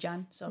bandwagon in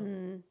Jan. So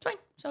it's fine.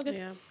 It's all good.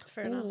 Yeah,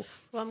 fair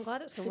enough. Well, I'm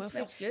glad it's going well.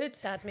 Smells good.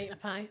 Dad's making a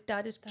pie.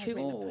 Dad's cool.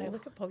 Making a pie.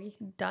 Look at Poggy.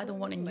 Dad don't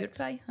want your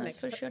pie. That's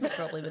for sure. He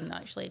probably wouldn't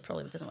actually. He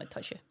probably doesn't want to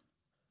touch you.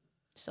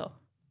 So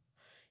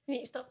you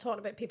need to stop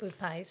talking about people's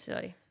pies.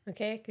 Sorry.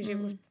 Okay, because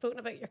you've spoken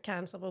about your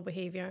cancelable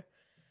behaviour.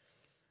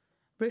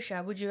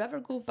 Ruesha, would you ever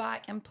go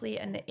back and play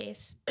in the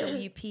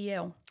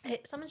SWPL?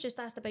 Someone's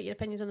just asked about your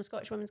opinions on the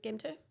Scottish women's game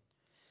too.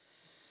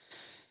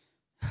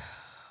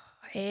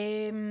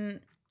 I'm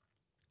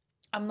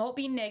not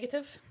being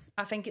negative.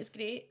 I think it's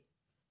great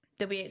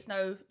the way it's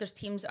now. There's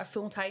teams that are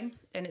full time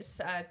and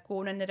it's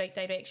going in the right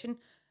direction,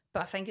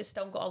 but I think it's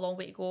still got a long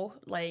way to go.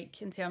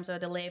 Like in terms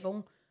of the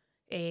level,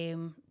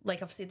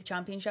 like I've said, the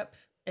Championship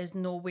is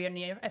nowhere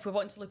near. If we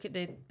want to look at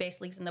the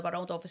best leagues in the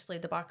world, obviously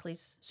the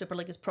Barclays Super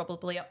League is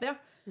probably up there.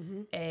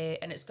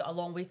 And it's got a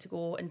long way to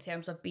go in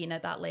terms of being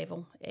at that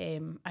level. I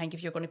think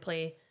if you're going to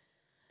play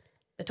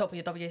the top of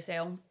your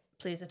WSL,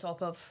 plays the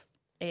top of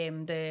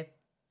the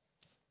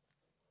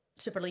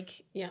Super League,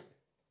 yeah,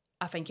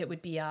 I think it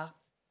would be a,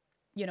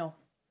 you know,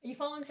 are you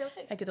following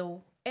Celtic? a good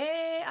old.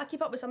 I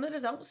keep up with some of the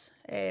results.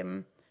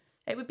 It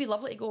would be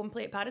lovely to go and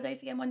play at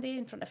Paradise again one day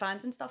in front of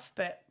fans and stuff,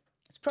 but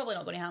it's probably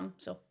not going to happen.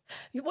 So,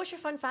 what's your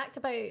fun fact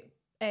about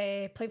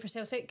playing for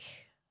Celtic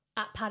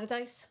at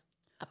Paradise?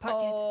 At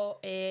Parkhead? Oh,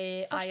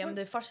 I am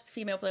the first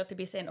female player to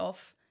be sent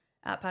off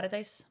at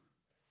Paradise.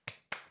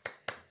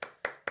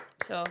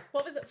 So,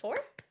 what was it for?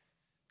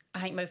 I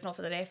think mouthing off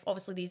at the ref.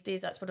 Obviously, these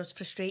days that's where I was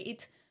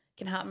frustrated.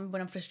 Can happen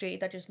when I'm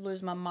frustrated. I just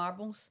lose my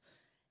marbles.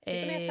 So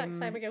you're going to attack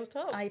Simon Gill's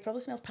top? He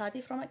probably smells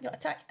paddy from it.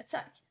 Attack.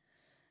 Smell.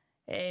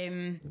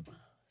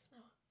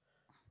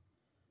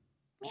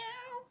 Meow.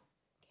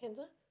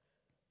 Kenza?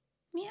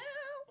 Meow.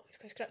 Oh, he's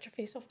going to scratch your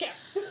face off. Get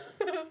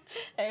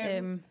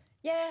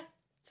yeah.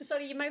 So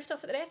sorry, you mouthed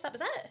off at the ref, that was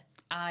it?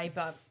 Aye,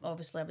 but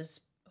obviously I was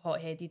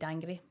hot-headed,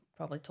 angry.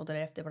 Probably told the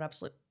ref they were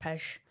absolute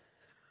pish.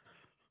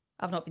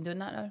 I've not been doing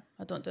that now.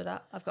 I don't do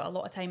that. I've got a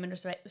lot of time and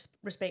respect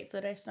for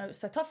the refs now.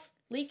 It's a tough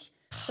league.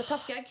 It's a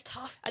tough gig.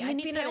 And they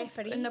need help,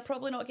 and they're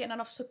probably not getting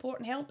enough support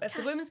and help. If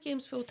the women's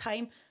game's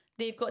full-time,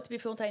 they've got to be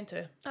full-time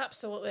too.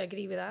 Absolutely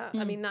agree with that.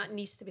 I mean, that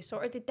needs to be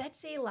sorted. They did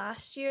say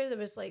last year, there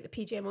was like the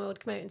PGMO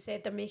had come out and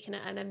said they're making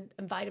it an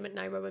environment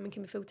now where women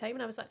can be full-time.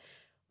 And I was like,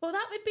 well,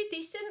 that would be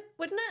decent,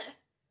 wouldn't it?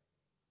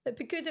 It'd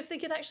be good if they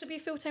could actually be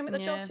full-time at their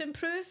job to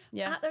improve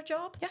at their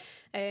job. Yeah.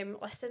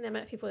 Listen, the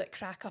amount of people that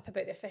crack up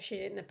about the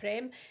officiating in the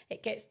Prem,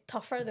 it gets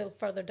tougher the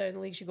further down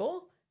the leagues you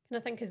go, kind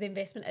of thing, because the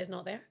investment is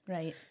not there.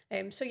 Right.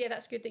 So yeah,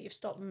 that's good that you've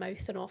stopped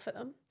mouthing off at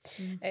them.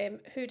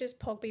 Who does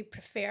Pogby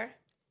prefer?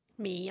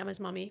 Me, I'm his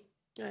mummy.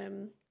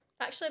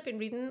 Actually, I've been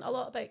reading a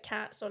lot about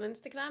cats on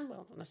Instagram.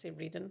 Well, when I say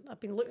reading, I've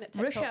been looking at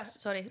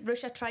TikToks.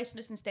 Ruesha, try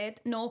snus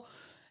instead. No,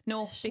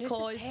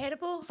 because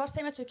terrible. First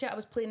time I took it, I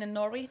was playing in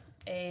Norway.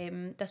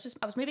 I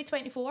was maybe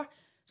 24,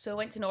 so I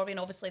went to Norway, and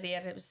obviously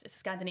there it's a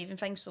Scandinavian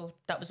thing, so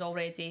that was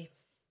already,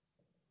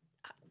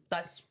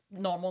 that's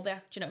normal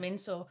there. Do you know what I mean?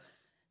 So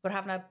we're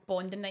having a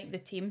bonding night with the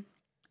team,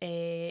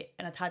 and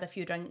I'd had a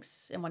few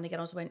drinks, and one of the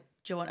girls went,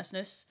 "Do you want a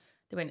snus?"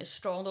 They went, "It's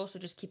strong though, so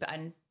just keep it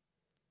in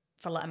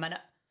for like a minute."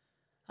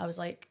 I was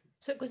like,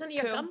 so it goes into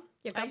your gum?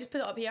 I just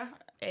put it up here.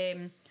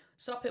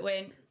 So up it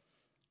went.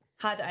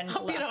 Had it in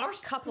for like a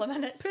couple of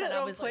minutes, and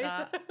I was like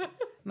that.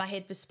 My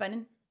head was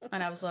spinning,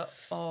 and I was like,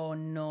 "Oh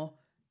no,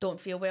 don't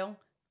feel well."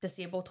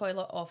 Disabled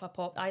toilet off. I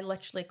popped. I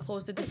literally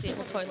closed the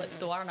disabled toilet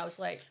door, and I was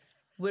like,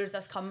 "Where's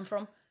this coming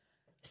from?"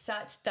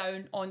 Sat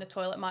down on the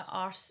toilet, my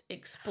arse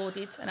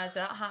exploded, and as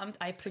that happened,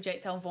 I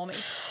projectile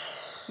vomited.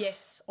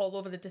 Yes, all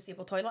over the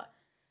disabled toilet,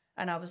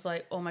 and I was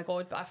like, "Oh my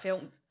god!" But I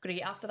felt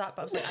great after that.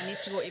 But I was like, "I need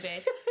to go to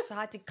bed," so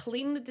I had to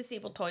clean the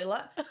disabled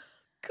toilet.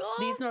 God,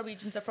 these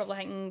Norwegians are probably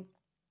thinking,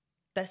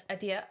 this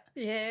idiot.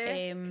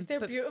 Yeah, because they're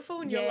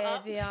beautiful and you're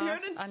up they are.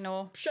 and I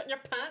know. shutting your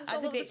pants I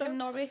all had a over the great time time. in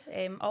Norway.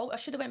 I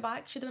should have went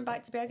back. Should have went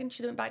back to Bergen.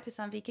 Should have went back to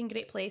Sandviken.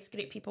 Great place,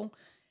 great people.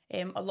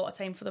 A lot of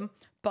time for them.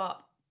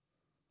 But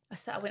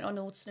I went on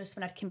the old snooze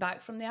when I came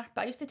back from there.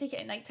 But I used to take it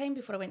at night time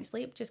before I went to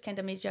sleep. Just kind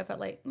of made you a bit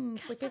like,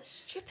 sleepy. That's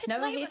stupid.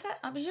 Now I hate it.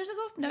 It was years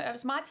ago. No, it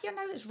was mad here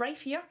now. It's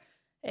rife here.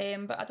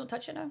 But I don't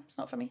touch it now. It's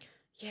not for me.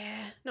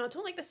 Yeah. No, I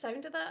don't like the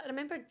sound of that. I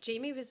remember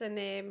Jamie was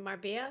in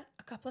Marbella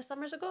a couple of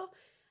summers ago,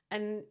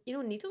 and you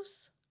know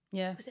Needles?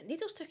 Yeah. Was it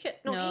Needles took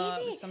it? No, it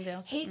Hazy. was somebody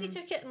else. Hazy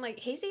took it, and like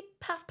Hazy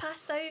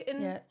passed out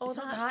and all it's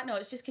that. not that. No,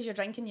 it's just because you're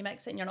drinking, you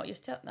mix it and you're not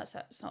used to it. That's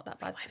it. It's not that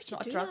bad. Why would It's you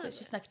not a do drug. that? It's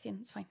just nicotine.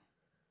 It's fine.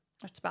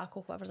 Or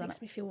tobacco, whatever's in it.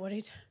 Makes me feel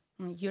worried.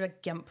 You're a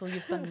gimple.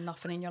 You've done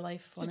nothing in your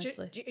life,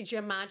 honestly. Do you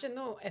imagine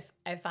though if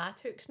I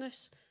took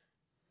snus,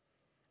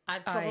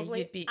 I'd probably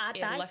you'd be I'd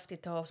die.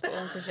 lifted to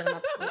hospital because you're an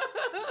absolute.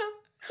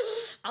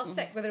 I'll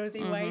stick with the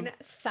rosy wine.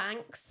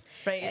 Thanks.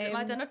 Right, is it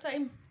my dinner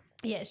time?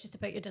 Yeah, it's just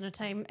about your dinner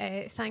time.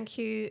 Thank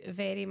you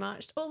very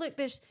much. Oh, look,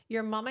 there's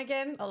your mum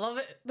again. I love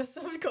it.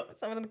 Someone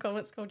in the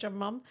comments called your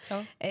mum.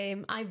 Oh.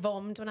 I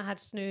vommed when I had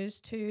snooze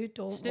too.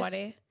 Don't Snooze?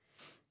 worry.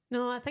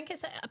 No, I think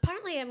it's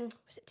apparently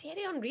was it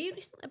Thierry Henry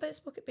recently about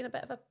spoke it being a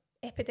bit of a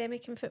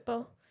epidemic in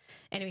football.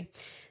 Anyway,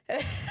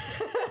 I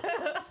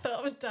thought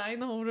I was dying.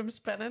 The whole room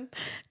spinning.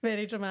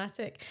 Very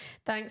dramatic.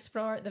 Thanks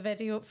for the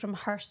video from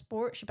Her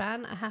Sport,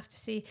 Shaban. I have to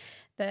say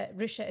that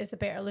Ruesha is the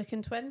better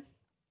looking twin.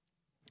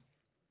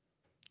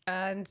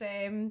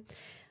 And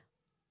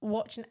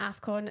watching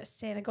AFCON,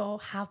 Senegal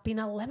have been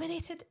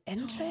eliminated.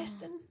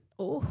 Interesting.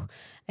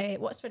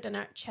 What's for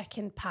dinner?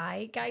 Chicken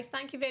pie. Guys,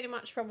 thank you very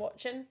much for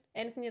watching.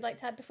 Anything you'd like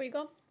to add before you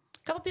go?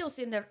 A couple of people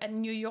saying they're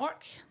in New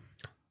York.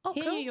 Oh,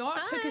 Hey, cool. New York,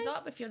 hook us Aye.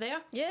 up if you're there.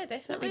 Yeah, It'd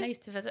definitely. be nice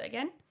to visit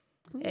again.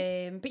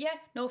 But yeah,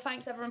 no,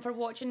 thanks everyone for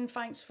watching.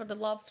 Thanks for the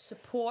love,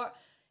 support.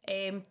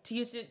 To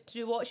use it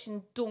to watch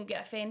and don't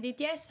get offended.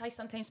 Yes, I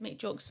sometimes make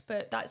jokes,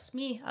 but that's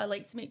me. I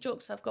like to make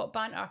jokes. I've got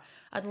banter.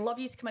 I'd love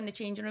you to come in the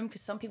changing room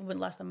because some people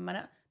wouldn't last a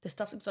minute. The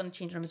stuff that goes on in the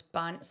changing room is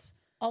bants.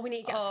 Oh, we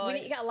need to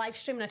get a live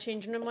stream in a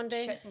changing room one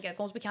day. Shits and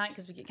giggles. We can't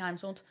because we get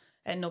cancelled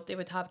and nobody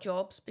would have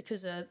jobs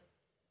because of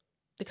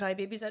the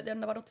crybabies out there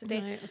in the world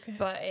today. Right, okay.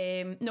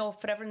 But no,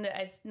 for everyone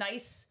that is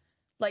nice,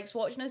 likes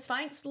watching us,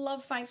 thanks for the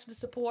love, thanks for the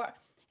support.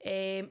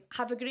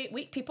 Have a great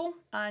week, people,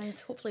 and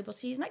hopefully we'll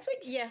see you next week.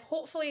 Yeah,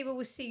 hopefully we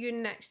will see you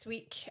next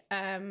week.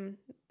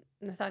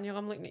 Nathaniel,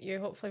 I'm looking at you.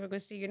 Hopefully we're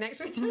going to see you next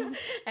week too.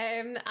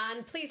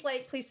 And please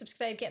please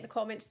subscribe, get in the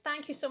comments.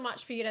 Thank you so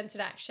much for your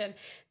interaction.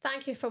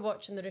 Thank you for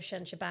watching the Ruesha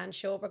and Shaban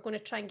show. We're going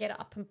to try and get it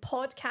up in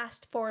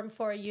podcast form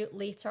for you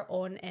later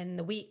on in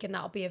the week, and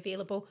that'll be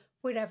available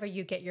wherever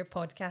you get your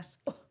podcasts.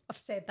 Oh, I've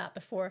said that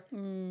before.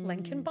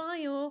 Link in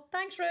bio.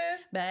 Thanks, Rue.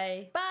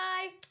 Bye.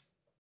 Bye.